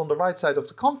Israel is on the right side of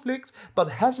the conflict, but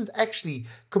hasn't actually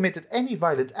committed any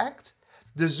violent act,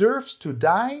 deserves to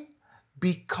die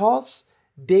because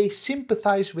they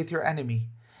sympathize with your enemy.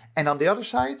 And on the other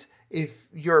side, if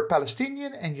you're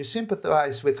Palestinian and you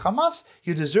sympathize with Hamas,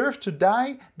 you deserve to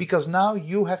die because now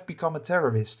you have become a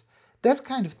terrorist. That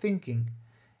kind of thinking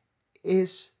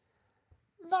is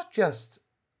not just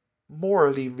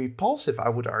morally repulsive, I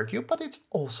would argue, but it's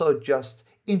also just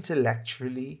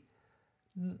intellectually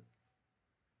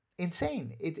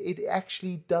insane. It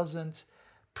actually doesn't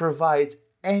provide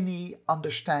any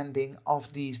understanding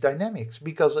of these dynamics,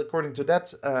 because according to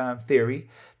that theory,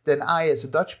 then I, as a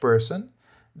Dutch person,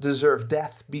 deserve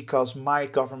death because my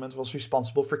government was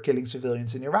responsible for killing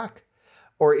civilians in Iraq.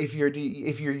 Or if you're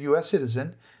a U.S.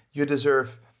 citizen, you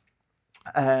deserve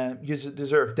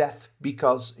death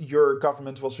because your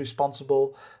government was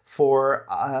responsible for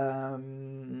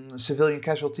civilian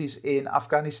casualties in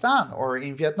Afghanistan or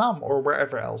in Vietnam or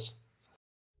wherever else.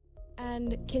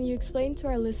 And can you explain to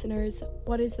our listeners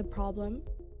what is the problem?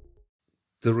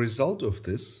 The result of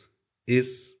this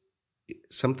is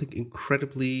something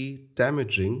incredibly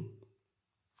damaging,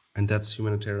 and that's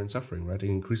humanitarian suffering, right? It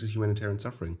increases humanitarian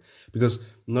suffering because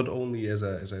not only, as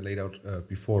I laid out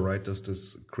before, right, does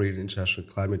this create an international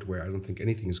climate where I don't think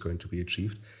anything is going to be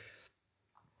achieved.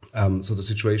 So the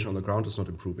situation on the ground is not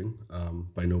improving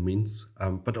by no means,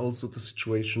 but also the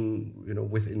situation,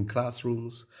 within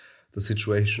classrooms, the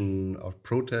situation of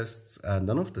protests,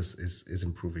 none of this is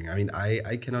improving. I mean,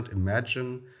 I cannot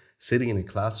imagine sitting in a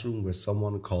classroom where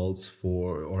someone calls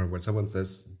for, or where someone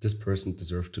says this person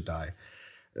deserves to die.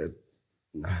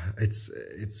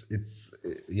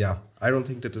 Yeah, I don't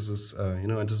think that this is, and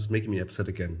this is making me upset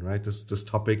again, right? This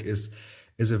topic is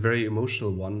a very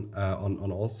emotional one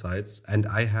on all sides. And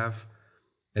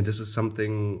and this is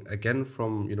something, again,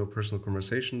 from, personal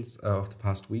conversations of the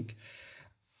past week.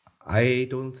 I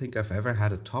don't think I've ever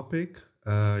had a topic,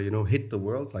 hit the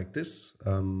world like this,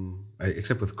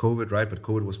 except with COVID, right? But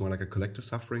COVID was more like a collective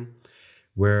suffering,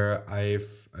 where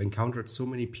I've encountered so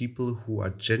many people who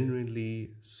are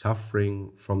genuinely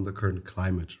suffering from the current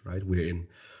climate, right, we're in,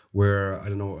 where, I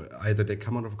don't know, either they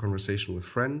come out of a conversation with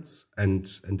friends and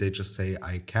they just say,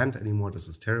 I can't anymore, this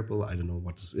is terrible, I don't know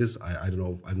what this is, I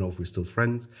don't know if we're still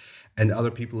friends. And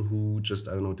other people who just,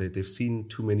 I don't know, they've seen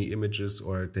too many images,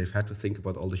 or they've had to think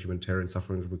about all the humanitarian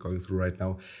suffering that we're going through right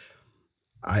now.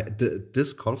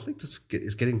 This conflict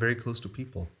is getting very close to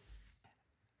people.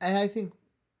 And I think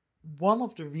one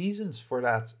of the reasons for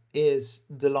that is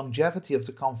the longevity of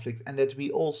the conflict, and that we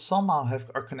all somehow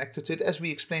are connected to it. As we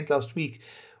explained last week,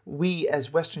 we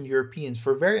as Western Europeans,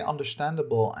 for very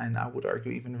understandable and I would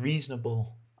argue even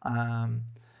reasonable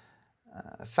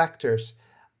factors,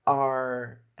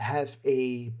 have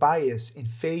a bias in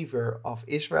favor of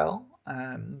Israel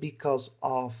because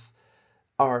of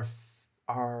our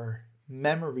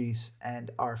memories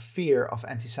and our fear of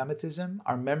anti-Semitism,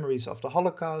 our memories of the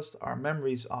Holocaust, our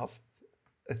memories of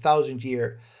a thousand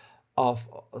years of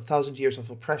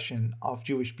oppression of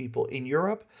Jewish people in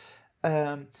Europe.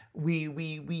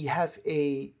 We have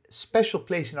a special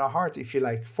place in our heart, if you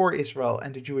like, for Israel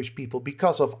and the Jewish people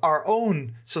because of our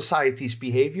own society's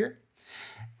behavior,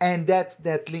 and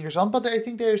that lingers on. But I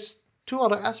think there's two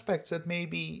other aspects that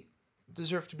maybe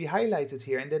deserve to be highlighted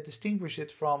here, and that distinguish it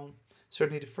from.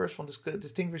 Certainly the first one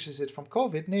distinguishes it from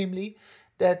COVID, namely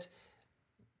that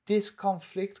this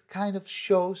conflict kind of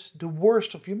shows the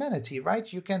worst of humanity,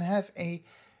 right? You can have a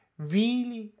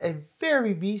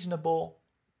very reasonable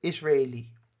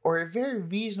Israeli or a very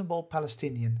reasonable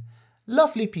Palestinian.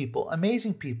 Lovely people,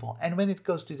 amazing people. And when it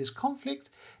goes to this conflict,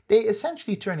 they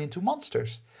essentially turn into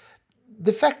monsters.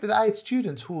 The fact that I had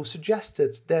students who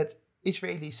suggested that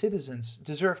Israeli citizens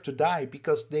deserve to die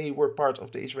because they were part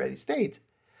of the Israeli state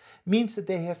means that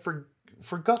they have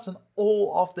forgotten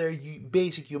all of their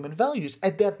basic human values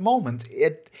at that moment,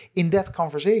 in that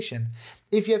conversation.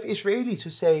 If you have Israelis who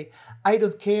say, I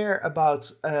don't care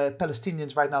about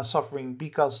Palestinians right now suffering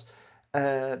because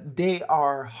they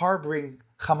are harboring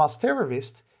Hamas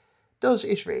terrorists, those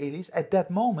Israelis at that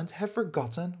moment have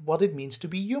forgotten what it means to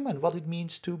be human, what it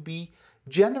means to be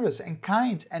generous and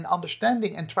kind and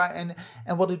understanding and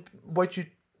what you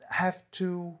have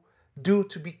to do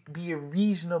to be a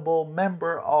reasonable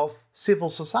member of civil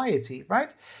society,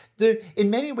 right? In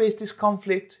many ways, this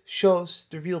conflict shows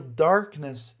the real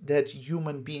darkness that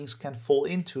human beings can fall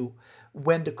into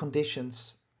when the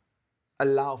conditions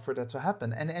allow for that to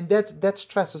happen. And that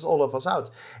stresses all of us out.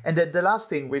 And the last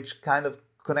thing, which kind of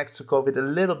connects to COVID a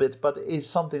little bit, but is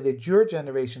something that your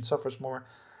generation suffers more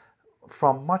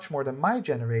from, much more than my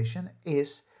generation,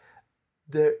 is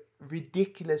the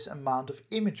ridiculous amount of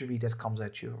imagery that comes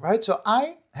at you, right? So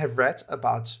I have read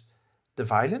about the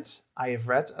violence. I have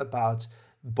read about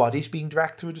bodies being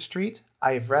dragged through the street.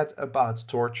 I have read about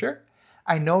torture.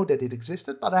 I know that it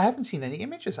existed, but I haven't seen any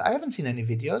images. I haven't seen any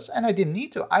videos, and I didn't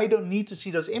need to. I don't need to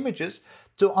see those images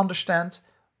to understand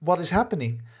what is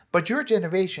happening. But your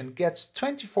generation gets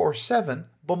 24/7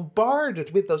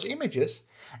 bombarded with those images.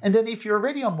 And then if you're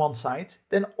already on one side,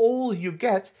 then all you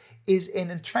get is an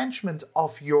entrenchment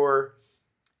of your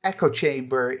echo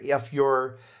chamber, of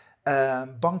your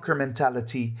bunker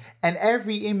mentality. And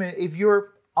every image, if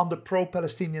you're on the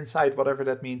pro-Palestinian side, whatever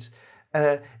that means,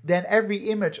 then every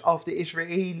image of the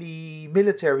Israeli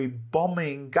military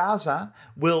bombing Gaza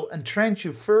will entrench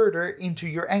you further into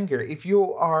your anger. If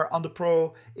you are on the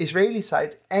pro-Israeli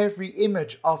side, every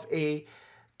image of a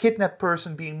kidnapped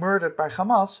person being murdered by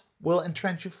Hamas will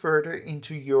entrench you further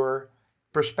into your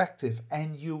perspective,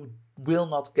 and you will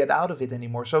not get out of it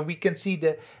anymore. So we can see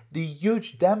the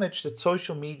huge damage that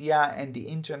social media and the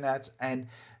internet and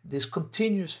this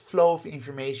continuous flow of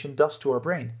information does to our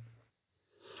brain.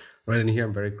 Right, and here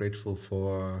I'm very grateful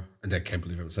for, and I can't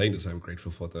believe I'm saying this, I'm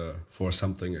grateful for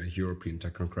something a European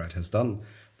technocrat has done.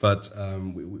 But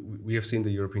we have seen the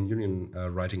European Union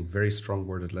writing very strong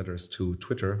worded letters to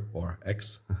Twitter, or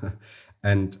X,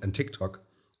 and TikTok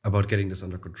about getting this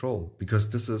under control. Because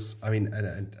this is, I mean,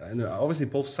 and obviously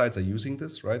both sides are using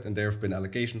this, right? And there have been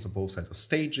allegations on both sides of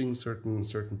staging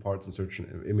certain parts and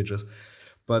certain images.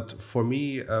 But for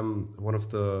me, one of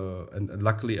the, and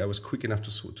luckily I was quick enough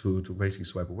to basically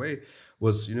swipe away,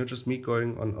 was, just me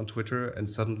going on Twitter, and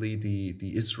suddenly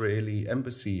the Israeli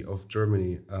embassy of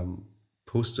Germany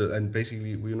posted and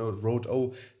basically, wrote,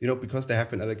 because there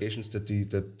have been allegations that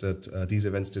these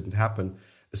events didn't happen,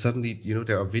 suddenly,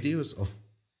 there are videos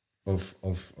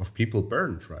of people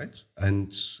burned, right?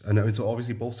 And so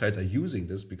obviously both sides are using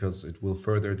this because it will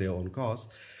further their own cause.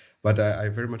 But I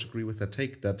very much agree with that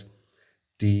take that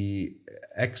the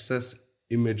excess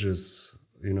images,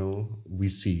 we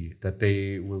see, that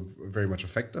they will very much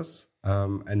affect us.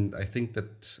 And I think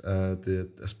that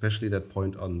especially that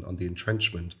point on the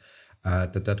entrenchment,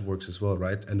 that works as well,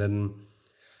 right? And then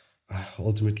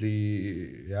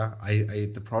ultimately,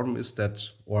 the problem is that,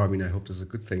 or I mean, I hope this is a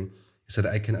good thing, is that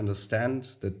I can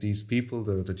understand that these people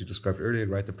that you described earlier,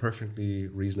 right, the perfectly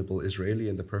reasonable Israeli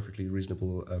and the perfectly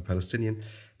reasonable Palestinian,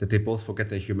 that they both forget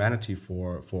their humanity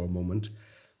for a moment.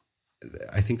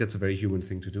 I think that's a very human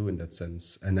thing to do in that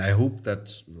sense. And I hope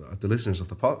that the listeners of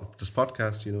this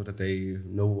podcast, that they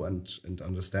know and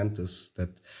understand this,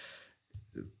 that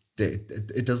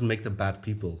it doesn't make them bad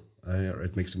people, or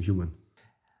it makes them human.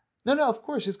 No, of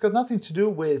course, it's got nothing to do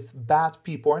with bad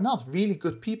people or not. Really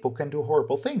good people can do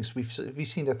horrible things. We've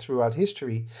seen that throughout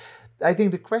history. I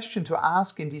think the question to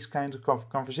ask in these kinds of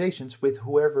conversations with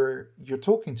whoever you're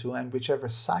talking to and whichever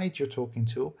side you're talking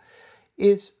to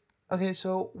is, okay,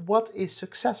 so what is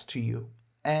success to you?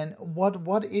 And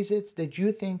what is it that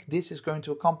you think this is going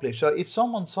to accomplish? So if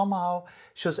someone somehow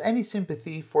shows any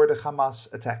sympathy for the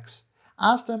Hamas attacks,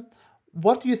 ask them,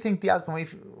 what do you think the outcome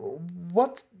is?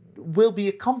 What will be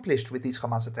accomplished with these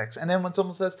Hamas attacks? And then when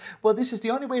someone says, well, this is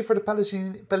the only way for the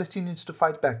Palestinians to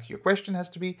fight back, your question has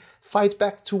to be, fight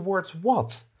back towards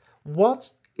what?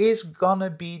 What is gonna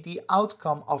be the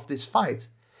outcome of this fight?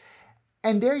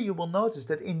 And there you will notice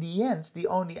that in the end, the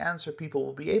only answer people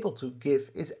will be able to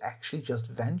give is actually just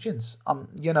vengeance.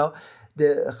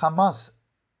 The Hamas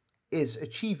is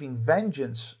achieving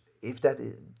vengeance, if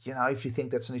you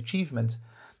think that's an achievement,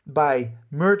 by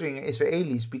murdering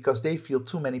Israelis because they feel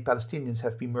too many Palestinians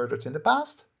have been murdered in the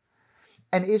past.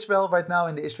 And Israel right now,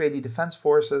 and the Israeli Defense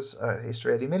Forces,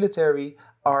 Israeli military,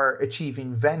 are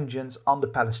achieving vengeance on the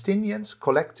Palestinians,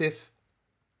 collective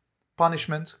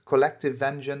punishment, collective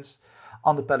vengeance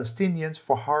on the Palestinians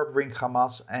for harboring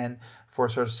Hamas and for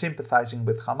sort of sympathizing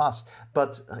with Hamas.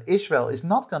 But Israel is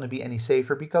not going to be any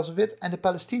safer because of it, and the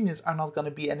Palestinians are not going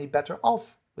to be any better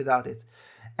off without it.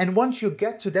 And once you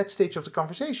get to that stage of the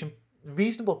conversation,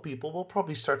 reasonable people will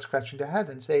probably start scratching their head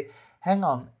and say, hang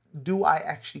on, do I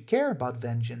actually care about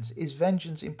vengeance? Is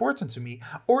vengeance important to me?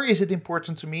 Or is it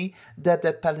important to me that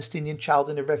that Palestinian child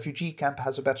in a refugee camp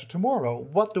has a better tomorrow?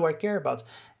 What do I care about?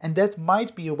 And that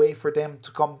might be a way for them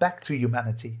to come back to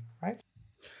humanity, right?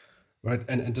 Right,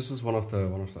 and this is one of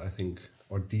the I think,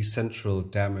 or the central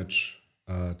damage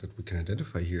that we can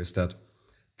identify here is that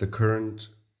the current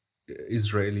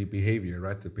Israeli behavior,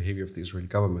 right, the behavior of the Israeli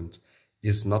government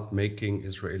is not making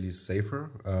Israelis safer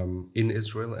in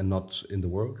Israel and not in the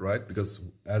world, right?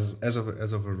 Because as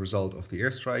of a result of the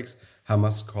airstrikes,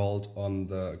 Hamas called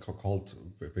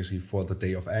basically for the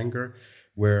day of anger,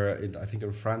 where I think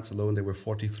in France alone there were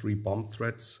 43 bomb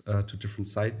threats to different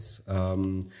sites.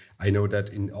 I know that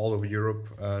in all over Europe,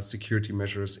 security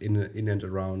measures in and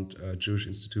around Jewish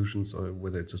institutions, or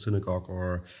whether it's a synagogue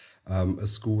or a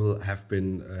school, have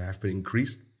been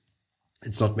increased.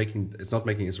 It's not making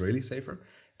Israelis safer.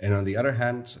 And on the other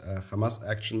hand, Hamas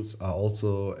actions are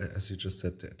also, as you just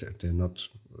said, they're not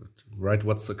right.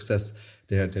 What's success?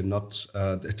 They're not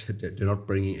they're not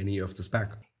bringing any of this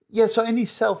back. Yeah, so any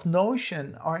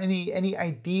self-notion or any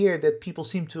idea that people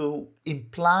seem to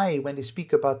imply when they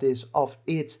speak about this of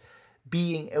it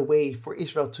being a way for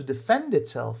Israel to defend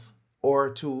itself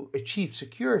or to achieve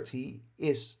security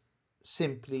is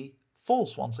simply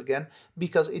false once again,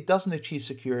 because it doesn't achieve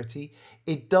security,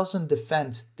 it doesn't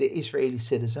defend the Israeli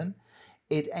citizen,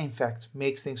 it in fact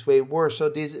makes things way worse. So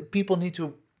these people need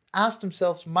to ask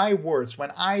themselves my words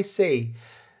when I say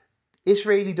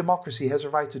Israeli democracy has a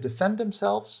right to defend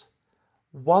themselves.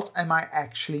 What am I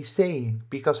actually saying?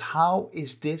 Because how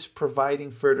is this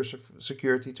providing further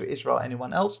security to Israel or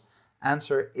anyone else?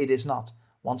 Answer, it is not.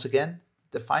 Once again,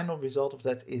 the final result of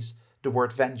that is the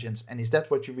word vengeance. And is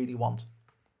that what you really want?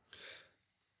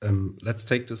 Let's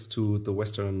take this to the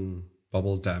Western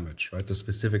bubble damage, right? The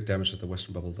specific damage that the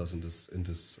Western bubble does in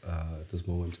this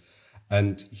moment.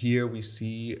 And here we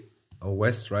see a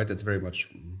West, right, that's very much,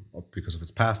 because of its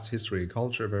past history and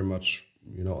culture, very much,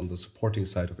 on the supporting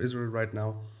side of Israel right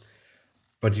now.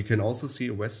 But you can also see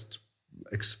a West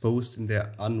exposed in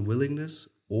their unwillingness,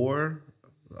 or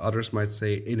others might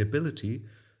say inability,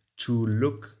 to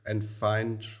look and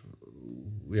find,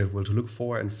 to look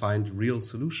for and find real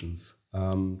solutions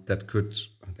that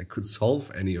could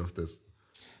solve any of this.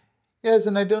 Yes,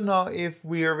 and I don't know if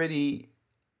we are already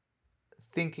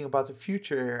thinking about the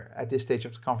future at this stage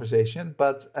of the conversation,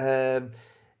 but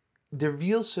the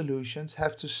real solutions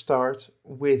have to start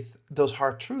with those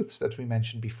hard truths that we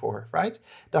mentioned before, right?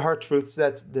 The hard truths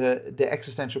that the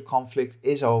existential conflict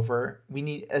is over. We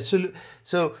need a solution.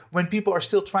 So when people are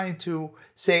still trying to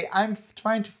say,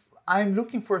 I'm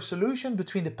looking for a solution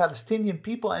between the Palestinian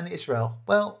people and Israel.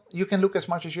 Well, you can look as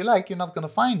much as you like. You're not going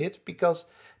to find it, because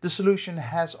the solution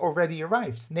has already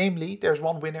arrived. Namely, there's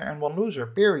one winner and one loser,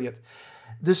 period.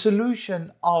 The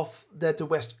solution that the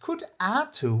West could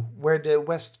add to, where the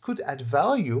West could add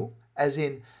value, as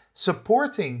in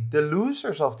supporting the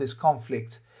losers of this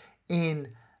conflict in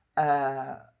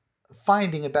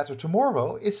finding a better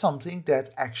tomorrow, is something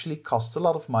that actually costs a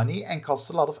lot of money and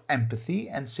costs a lot of empathy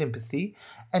and sympathy.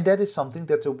 And that is something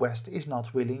that the West is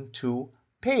not willing to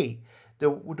pay.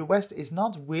 The West is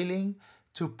not willing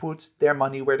to put their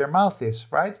money where their mouth is,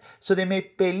 right? So they may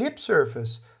pay lip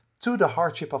service to the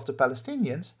hardship of the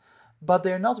Palestinians, but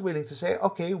they're not willing to say,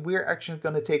 okay, we're actually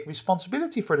going to take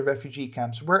responsibility for the refugee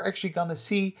camps. We're actually going to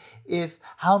see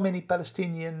how many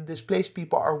Palestinian displaced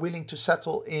people are willing to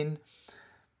settle in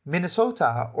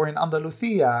Minnesota or in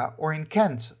Andalusia or in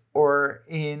Kent or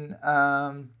in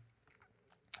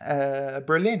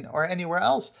Berlin or anywhere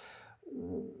else.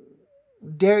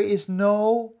 There is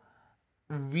no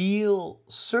real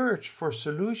search for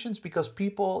solutions, because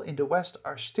people in the West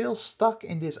are still stuck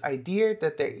in this idea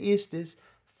that there is this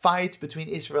fight between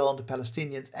Israel and the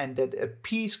Palestinians, and that a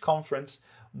peace conference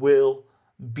will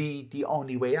be the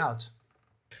only way out.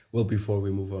 Well, before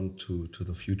we move on to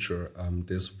the future,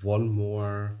 there's one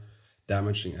more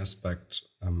damaging aspect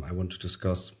I want to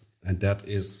discuss, and that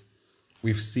is,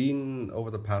 we've seen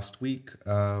over the past week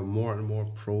more and more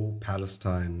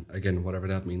pro-Palestine, again, whatever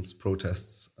that means,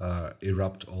 protests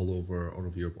erupt all over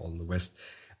Europe, all in the West.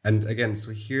 And again,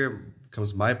 so here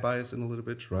comes my bias in a little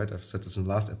bit, right? I've said this in the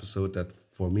last episode that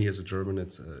for me as a German,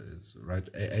 it's right,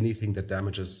 anything that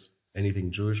damages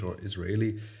anything Jewish or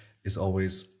Israeli is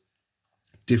always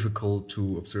difficult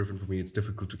to observe, and for me it's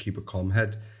difficult to keep a calm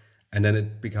head. And then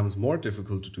it becomes more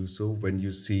difficult to do so when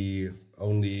you see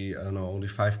only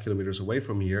 5 kilometers away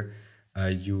from here,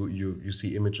 you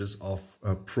see images of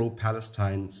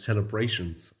pro-Palestine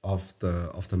celebrations of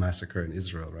the massacre in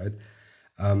Israel, right?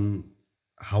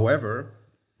 However,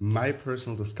 my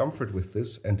personal discomfort with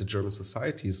this and the German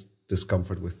society's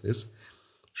discomfort with this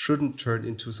shouldn't turn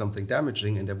into something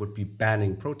damaging, and that would be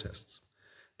banning protests.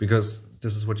 Because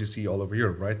this is what you see all over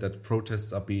Europe, right? That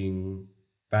protests are being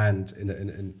banned in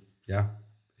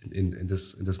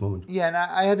this moment. Yeah, and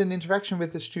I had an interaction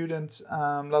with a student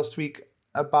last week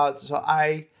about, so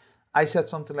I said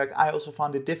something like, I also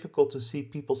found it difficult to see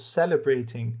people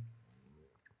celebrating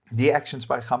the actions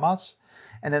by Hamas.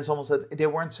 And then someone said they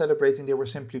weren't celebrating, they were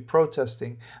simply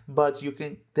protesting. But you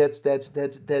can that's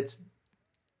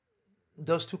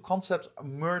those two concepts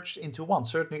merged into one,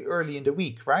 certainly early in the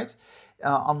week, right?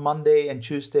 On Monday and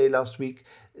Tuesday last week,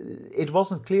 it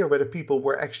wasn't clear whether people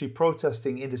were actually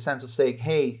protesting in the sense of saying,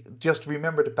 hey, just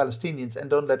remember the Palestinians and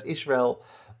don't let Israel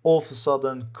all of a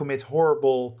sudden commit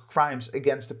horrible crimes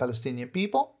against the Palestinian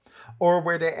people, or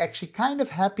were they actually kind of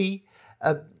happy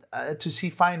to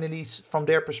see finally, from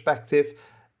their perspective,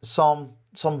 some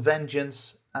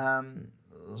vengeance,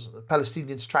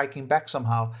 Palestinians striking back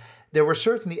somehow. There were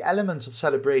certainly elements of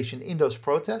celebration in those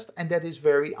protests, and that is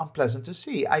very unpleasant to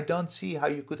see. I don't see how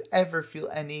you could ever feel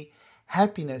any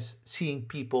happiness seeing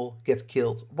people get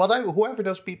killed, whoever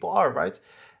those people are, right?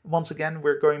 Once again,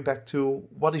 we're going back to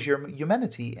what is your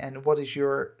humanity and what is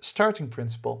your starting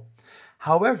principle.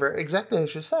 However, exactly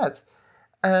as you said,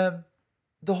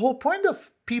 the whole point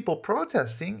of people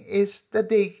protesting is that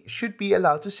they should be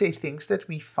allowed to say things that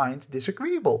we find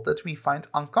disagreeable, that we find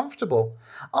uncomfortable.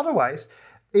 Otherwise,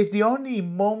 if the only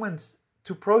moment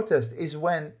to protest is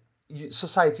when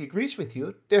society agrees with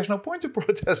you, there's no point to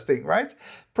protesting, right?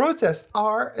 Protests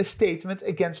are a statement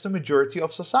against the majority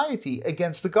of society,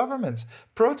 against the government.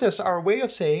 Protests are a way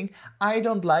of saying, I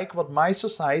don't like what my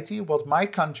society, what my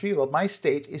country, what my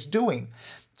state is doing.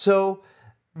 So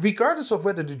regardless of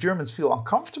whether the Germans feel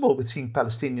uncomfortable with seeing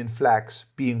Palestinian flags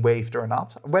being waved or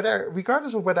not,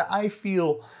 regardless of whether I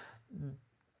feel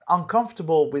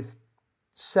uncomfortable with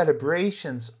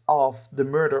celebrations of the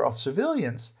murder of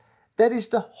civilians, that is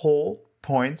the whole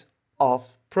point of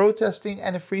protesting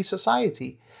and a free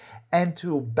society. And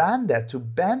to ban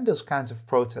those kinds of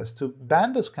protests, to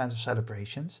ban those kinds of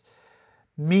celebrations,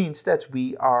 means that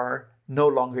we are no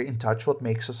longer in touch what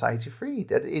makes society free.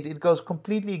 That it goes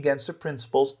completely against the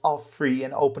principles of free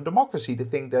and open democracy, the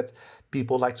thing that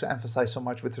people like to emphasize so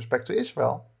much with respect to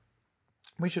Israel.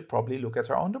 We should probably look at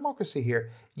our own democracy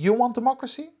here. You want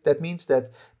democracy? That means that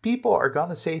people are going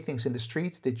to say things in the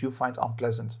streets that you find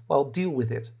unpleasant. Well, deal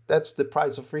with it. That's the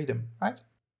price of freedom, right?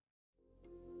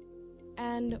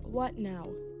 And what now?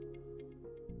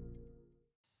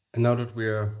 And now that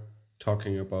we're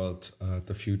talking about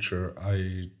the future,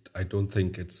 I don't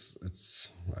think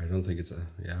I don't think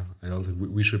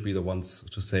we should be the ones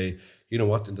to say, you know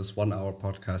what, in this 1 hour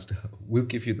podcast, we'll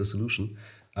give you the solution.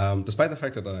 Despite the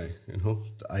fact that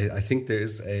I think there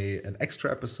is an extra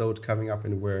episode coming up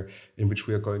in which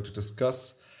we are going to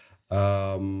discuss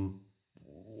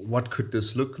what could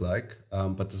this look like.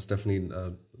 But this is definitely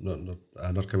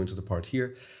not coming to the part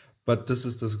here. But this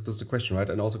is the question, right?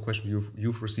 And also a question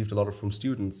you've received a lot of from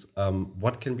students.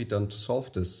 What can be done to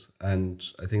solve this? And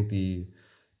I think the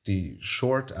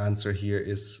short answer here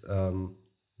is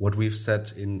what we've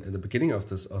said in the beginning of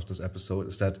this episode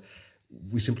is that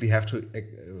we simply have to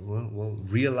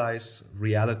realize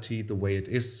reality the way it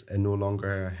is and no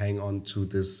longer hang on to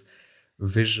this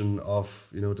vision of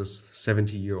this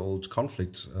 70-year-old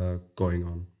conflict going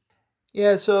on.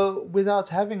 Yeah, so without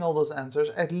having all those answers,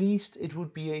 at least it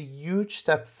would be a huge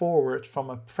step forward from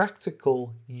a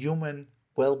practical human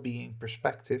well-being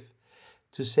perspective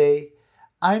to say,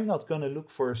 I'm not going to look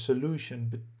for a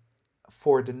solution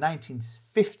for the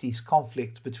 1950s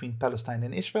conflict between Palestine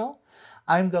and Israel.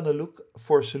 I'm going to look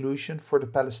for a solution for the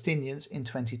Palestinians in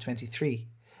 2023,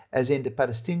 as in the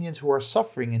Palestinians who are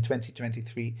suffering in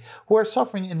 2023, who are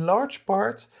suffering in large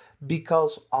part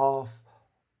because of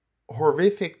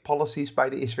horrific policies by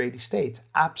the Israeli state.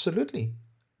 Absolutely.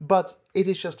 But it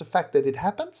is just a fact that it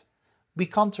happened. We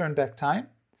can't turn back time.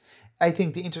 I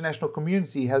think the international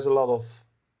community has a lot of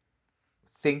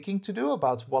thinking to do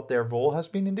about what their role has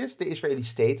been in this. The Israeli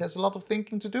state has a lot of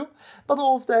thinking to do. But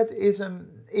all of that is an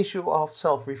issue of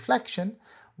self-reflection.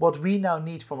 What we now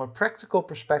need from a practical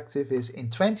perspective is in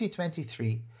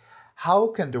 2023, how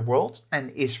can the world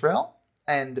and Israel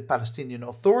and the Palestinian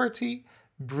Authority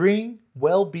bring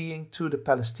well-being to the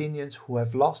Palestinians who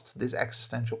have lost this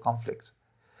existential conflict?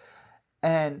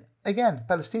 And again,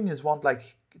 Palestinians won't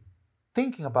like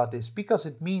thinking about this because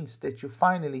it means that you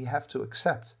finally have to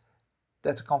accept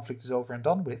that the conflict is over and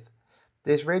done with.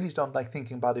 The Israelis don't like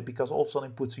thinking about it because all of a sudden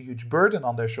it puts a huge burden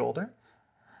on their shoulder.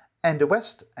 And the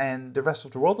West and the rest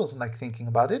of the world doesn't like thinking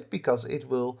about it because it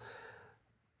will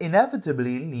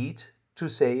inevitably lead to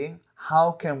saying,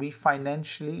 how can we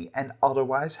financially and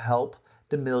otherwise help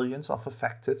the millions of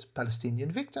affected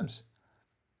Palestinian victims?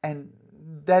 And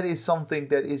that is something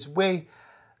that is way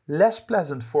less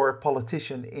pleasant for a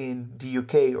politician in the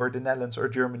UK or the Netherlands or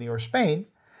Germany or Spain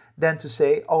than to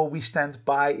say, oh, we stand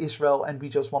by Israel and we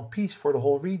just want peace for the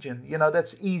whole region.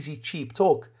 That's easy, cheap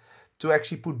talk. To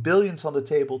actually put billions on the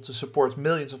table to support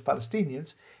millions of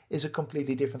Palestinians is a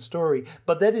completely different story.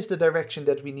 But that is the direction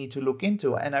that we need to look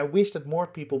into. And I wish that more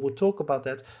people would talk about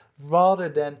that rather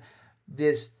than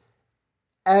this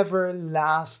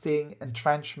everlasting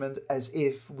entrenchment as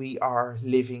if we are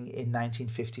living in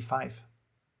 1955.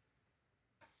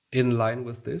 In line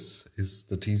with this is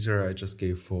the teaser I just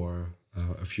gave for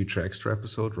a future extra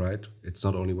episode, right? It's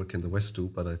not only what can the West do,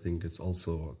 but I think it's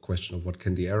also a question of what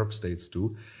can the Arab states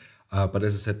do. But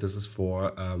as I said, this is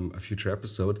for a future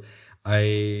episode.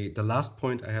 The last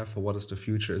point I have for what is the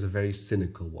future is a very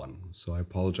cynical one. So I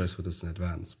apologize for this in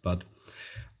advance. But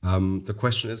the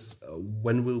question is,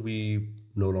 when will we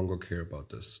no longer care about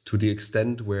this? To the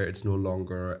extent where it's no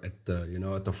longer at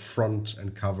the front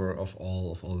and cover of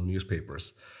all the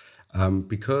newspapers.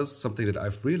 Because something that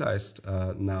I've realized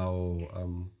now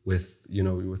with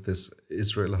this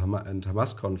Israel and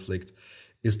Hamas conflict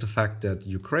is the fact that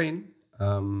Ukraine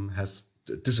has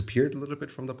disappeared a little bit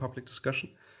from the public discussion.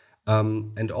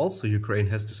 And also Ukraine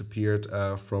has disappeared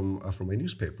from a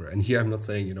newspaper. And here I'm not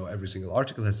saying every single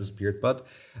article has disappeared, but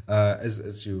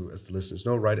as the listeners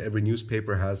know, right, every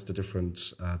newspaper has the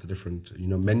different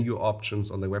menu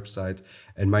options on their website.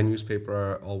 And my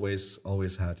newspaper always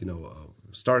had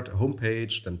start a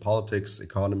homepage, then politics,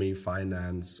 economy,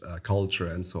 finance, culture,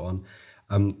 and so on.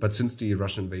 But since the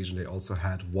Russian invasion, they also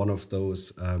had one of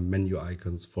those menu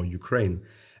icons for Ukraine.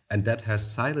 And that has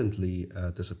silently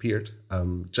disappeared,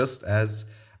 just as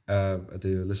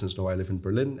the listeners know I live in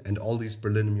Berlin, and all these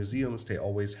Berlin museums, they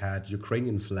always had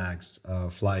Ukrainian flags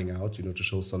flying out, to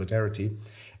show solidarity.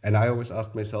 And I always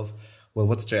asked myself, well,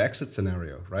 what's their exit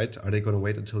scenario, right? Are they going to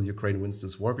wait until Ukraine wins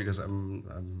this war? Because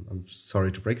I'm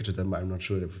sorry to break it to them, I'm not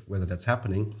sure whether that's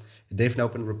happening. They've now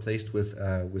been replaced with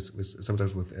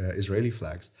sometimes with Israeli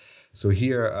flags. So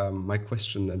here, my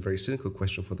question, and very cynical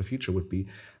question for the future, would be,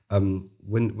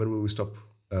 when will we stop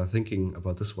thinking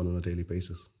about this one on a daily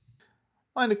basis?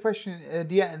 Well,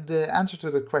 the answer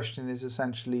to the question is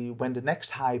essentially when the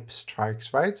next hype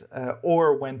strikes, right?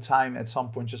 Or when time at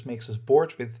some point just makes us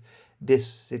bored with this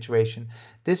situation.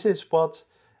 This is what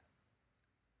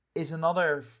is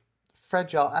another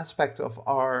fragile aspect of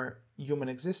our human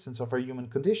existence, of our human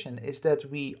condition, is that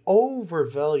we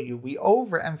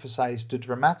overemphasize the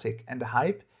dramatic and the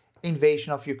hype.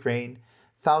 Invasion of Ukraine,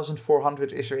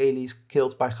 1,400 Israelis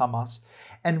killed by Hamas,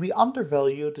 and we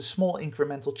undervalue the small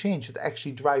incremental change that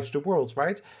actually drives the world,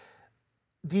 right?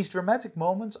 These dramatic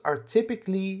moments are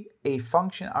typically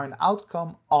an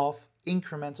outcome of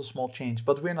incremental small change,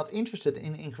 but we're not interested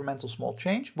in incremental small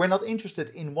change. We're not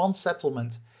interested in one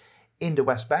settlement in the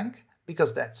West Bank,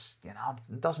 because that's,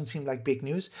 doesn't seem like big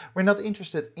news. We're not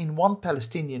interested in one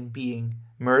Palestinian being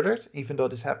murdered, even though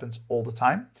this happens all the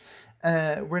time.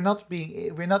 We're not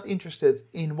interested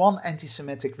in one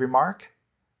anti-Semitic remark,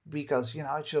 because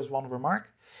it's just one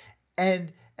remark.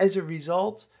 And as a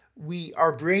result,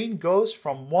 our brain goes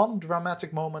from one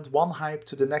dramatic moment, one hype,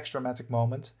 to the next dramatic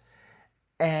moment.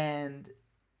 And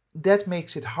that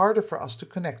makes it harder for us to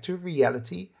connect to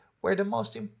reality, where the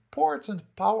most important,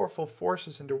 powerful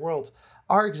forces in the world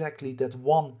are exactly that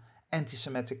one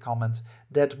anti-Semitic comment,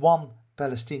 that one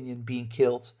Palestinian being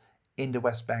killed in the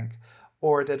West Bank,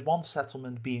 or that one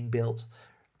settlement being built.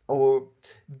 Or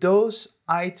those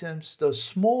items, those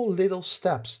small little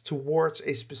steps towards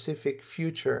a specific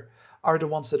future are the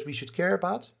ones that we should care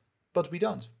about, but we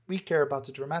don't. We care about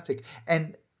the dramatic.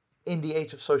 And in the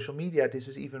age of social media, this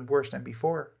is even worse than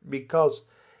before, because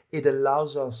it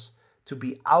allows us to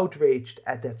be outraged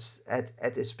at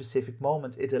a specific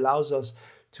moment. It allows us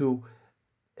to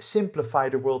simplify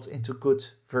the world into good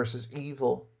versus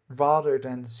evil, rather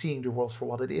than seeing the world for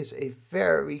what it is, a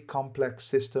very complex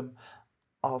system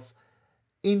of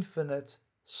infinite,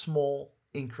 small,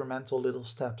 incremental little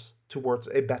steps towards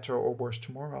a better or worse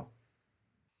tomorrow.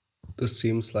 This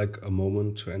seems like a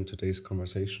moment to end today's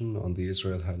conversation on the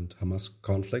Israel and Hamas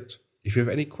conflict. If you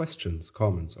have any questions,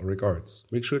 comments, or regards,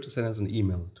 make sure to send us an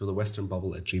email to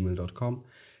thewesternbubble@gmail.com,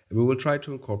 and we will try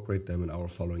to incorporate them in our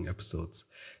following episodes.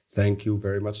 Thank you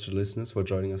very much to listeners for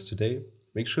joining us today.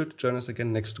 Make sure to join us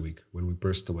again next week when we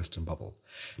burst the Western bubble.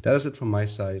 That is it from my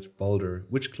side. Balder,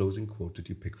 which closing quote did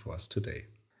you pick for us today?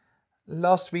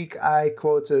 Last week I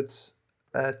quoted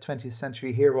 20th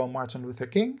century hero Martin Luther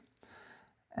King.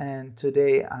 And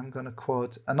today I'm going to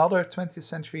quote another 20th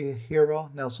century hero,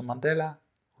 Nelson Mandela,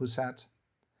 who said,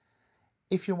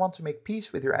 "If you want to make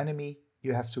peace with your enemy,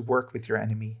 you have to work with your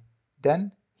enemy.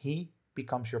 Then he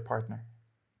becomes your partner."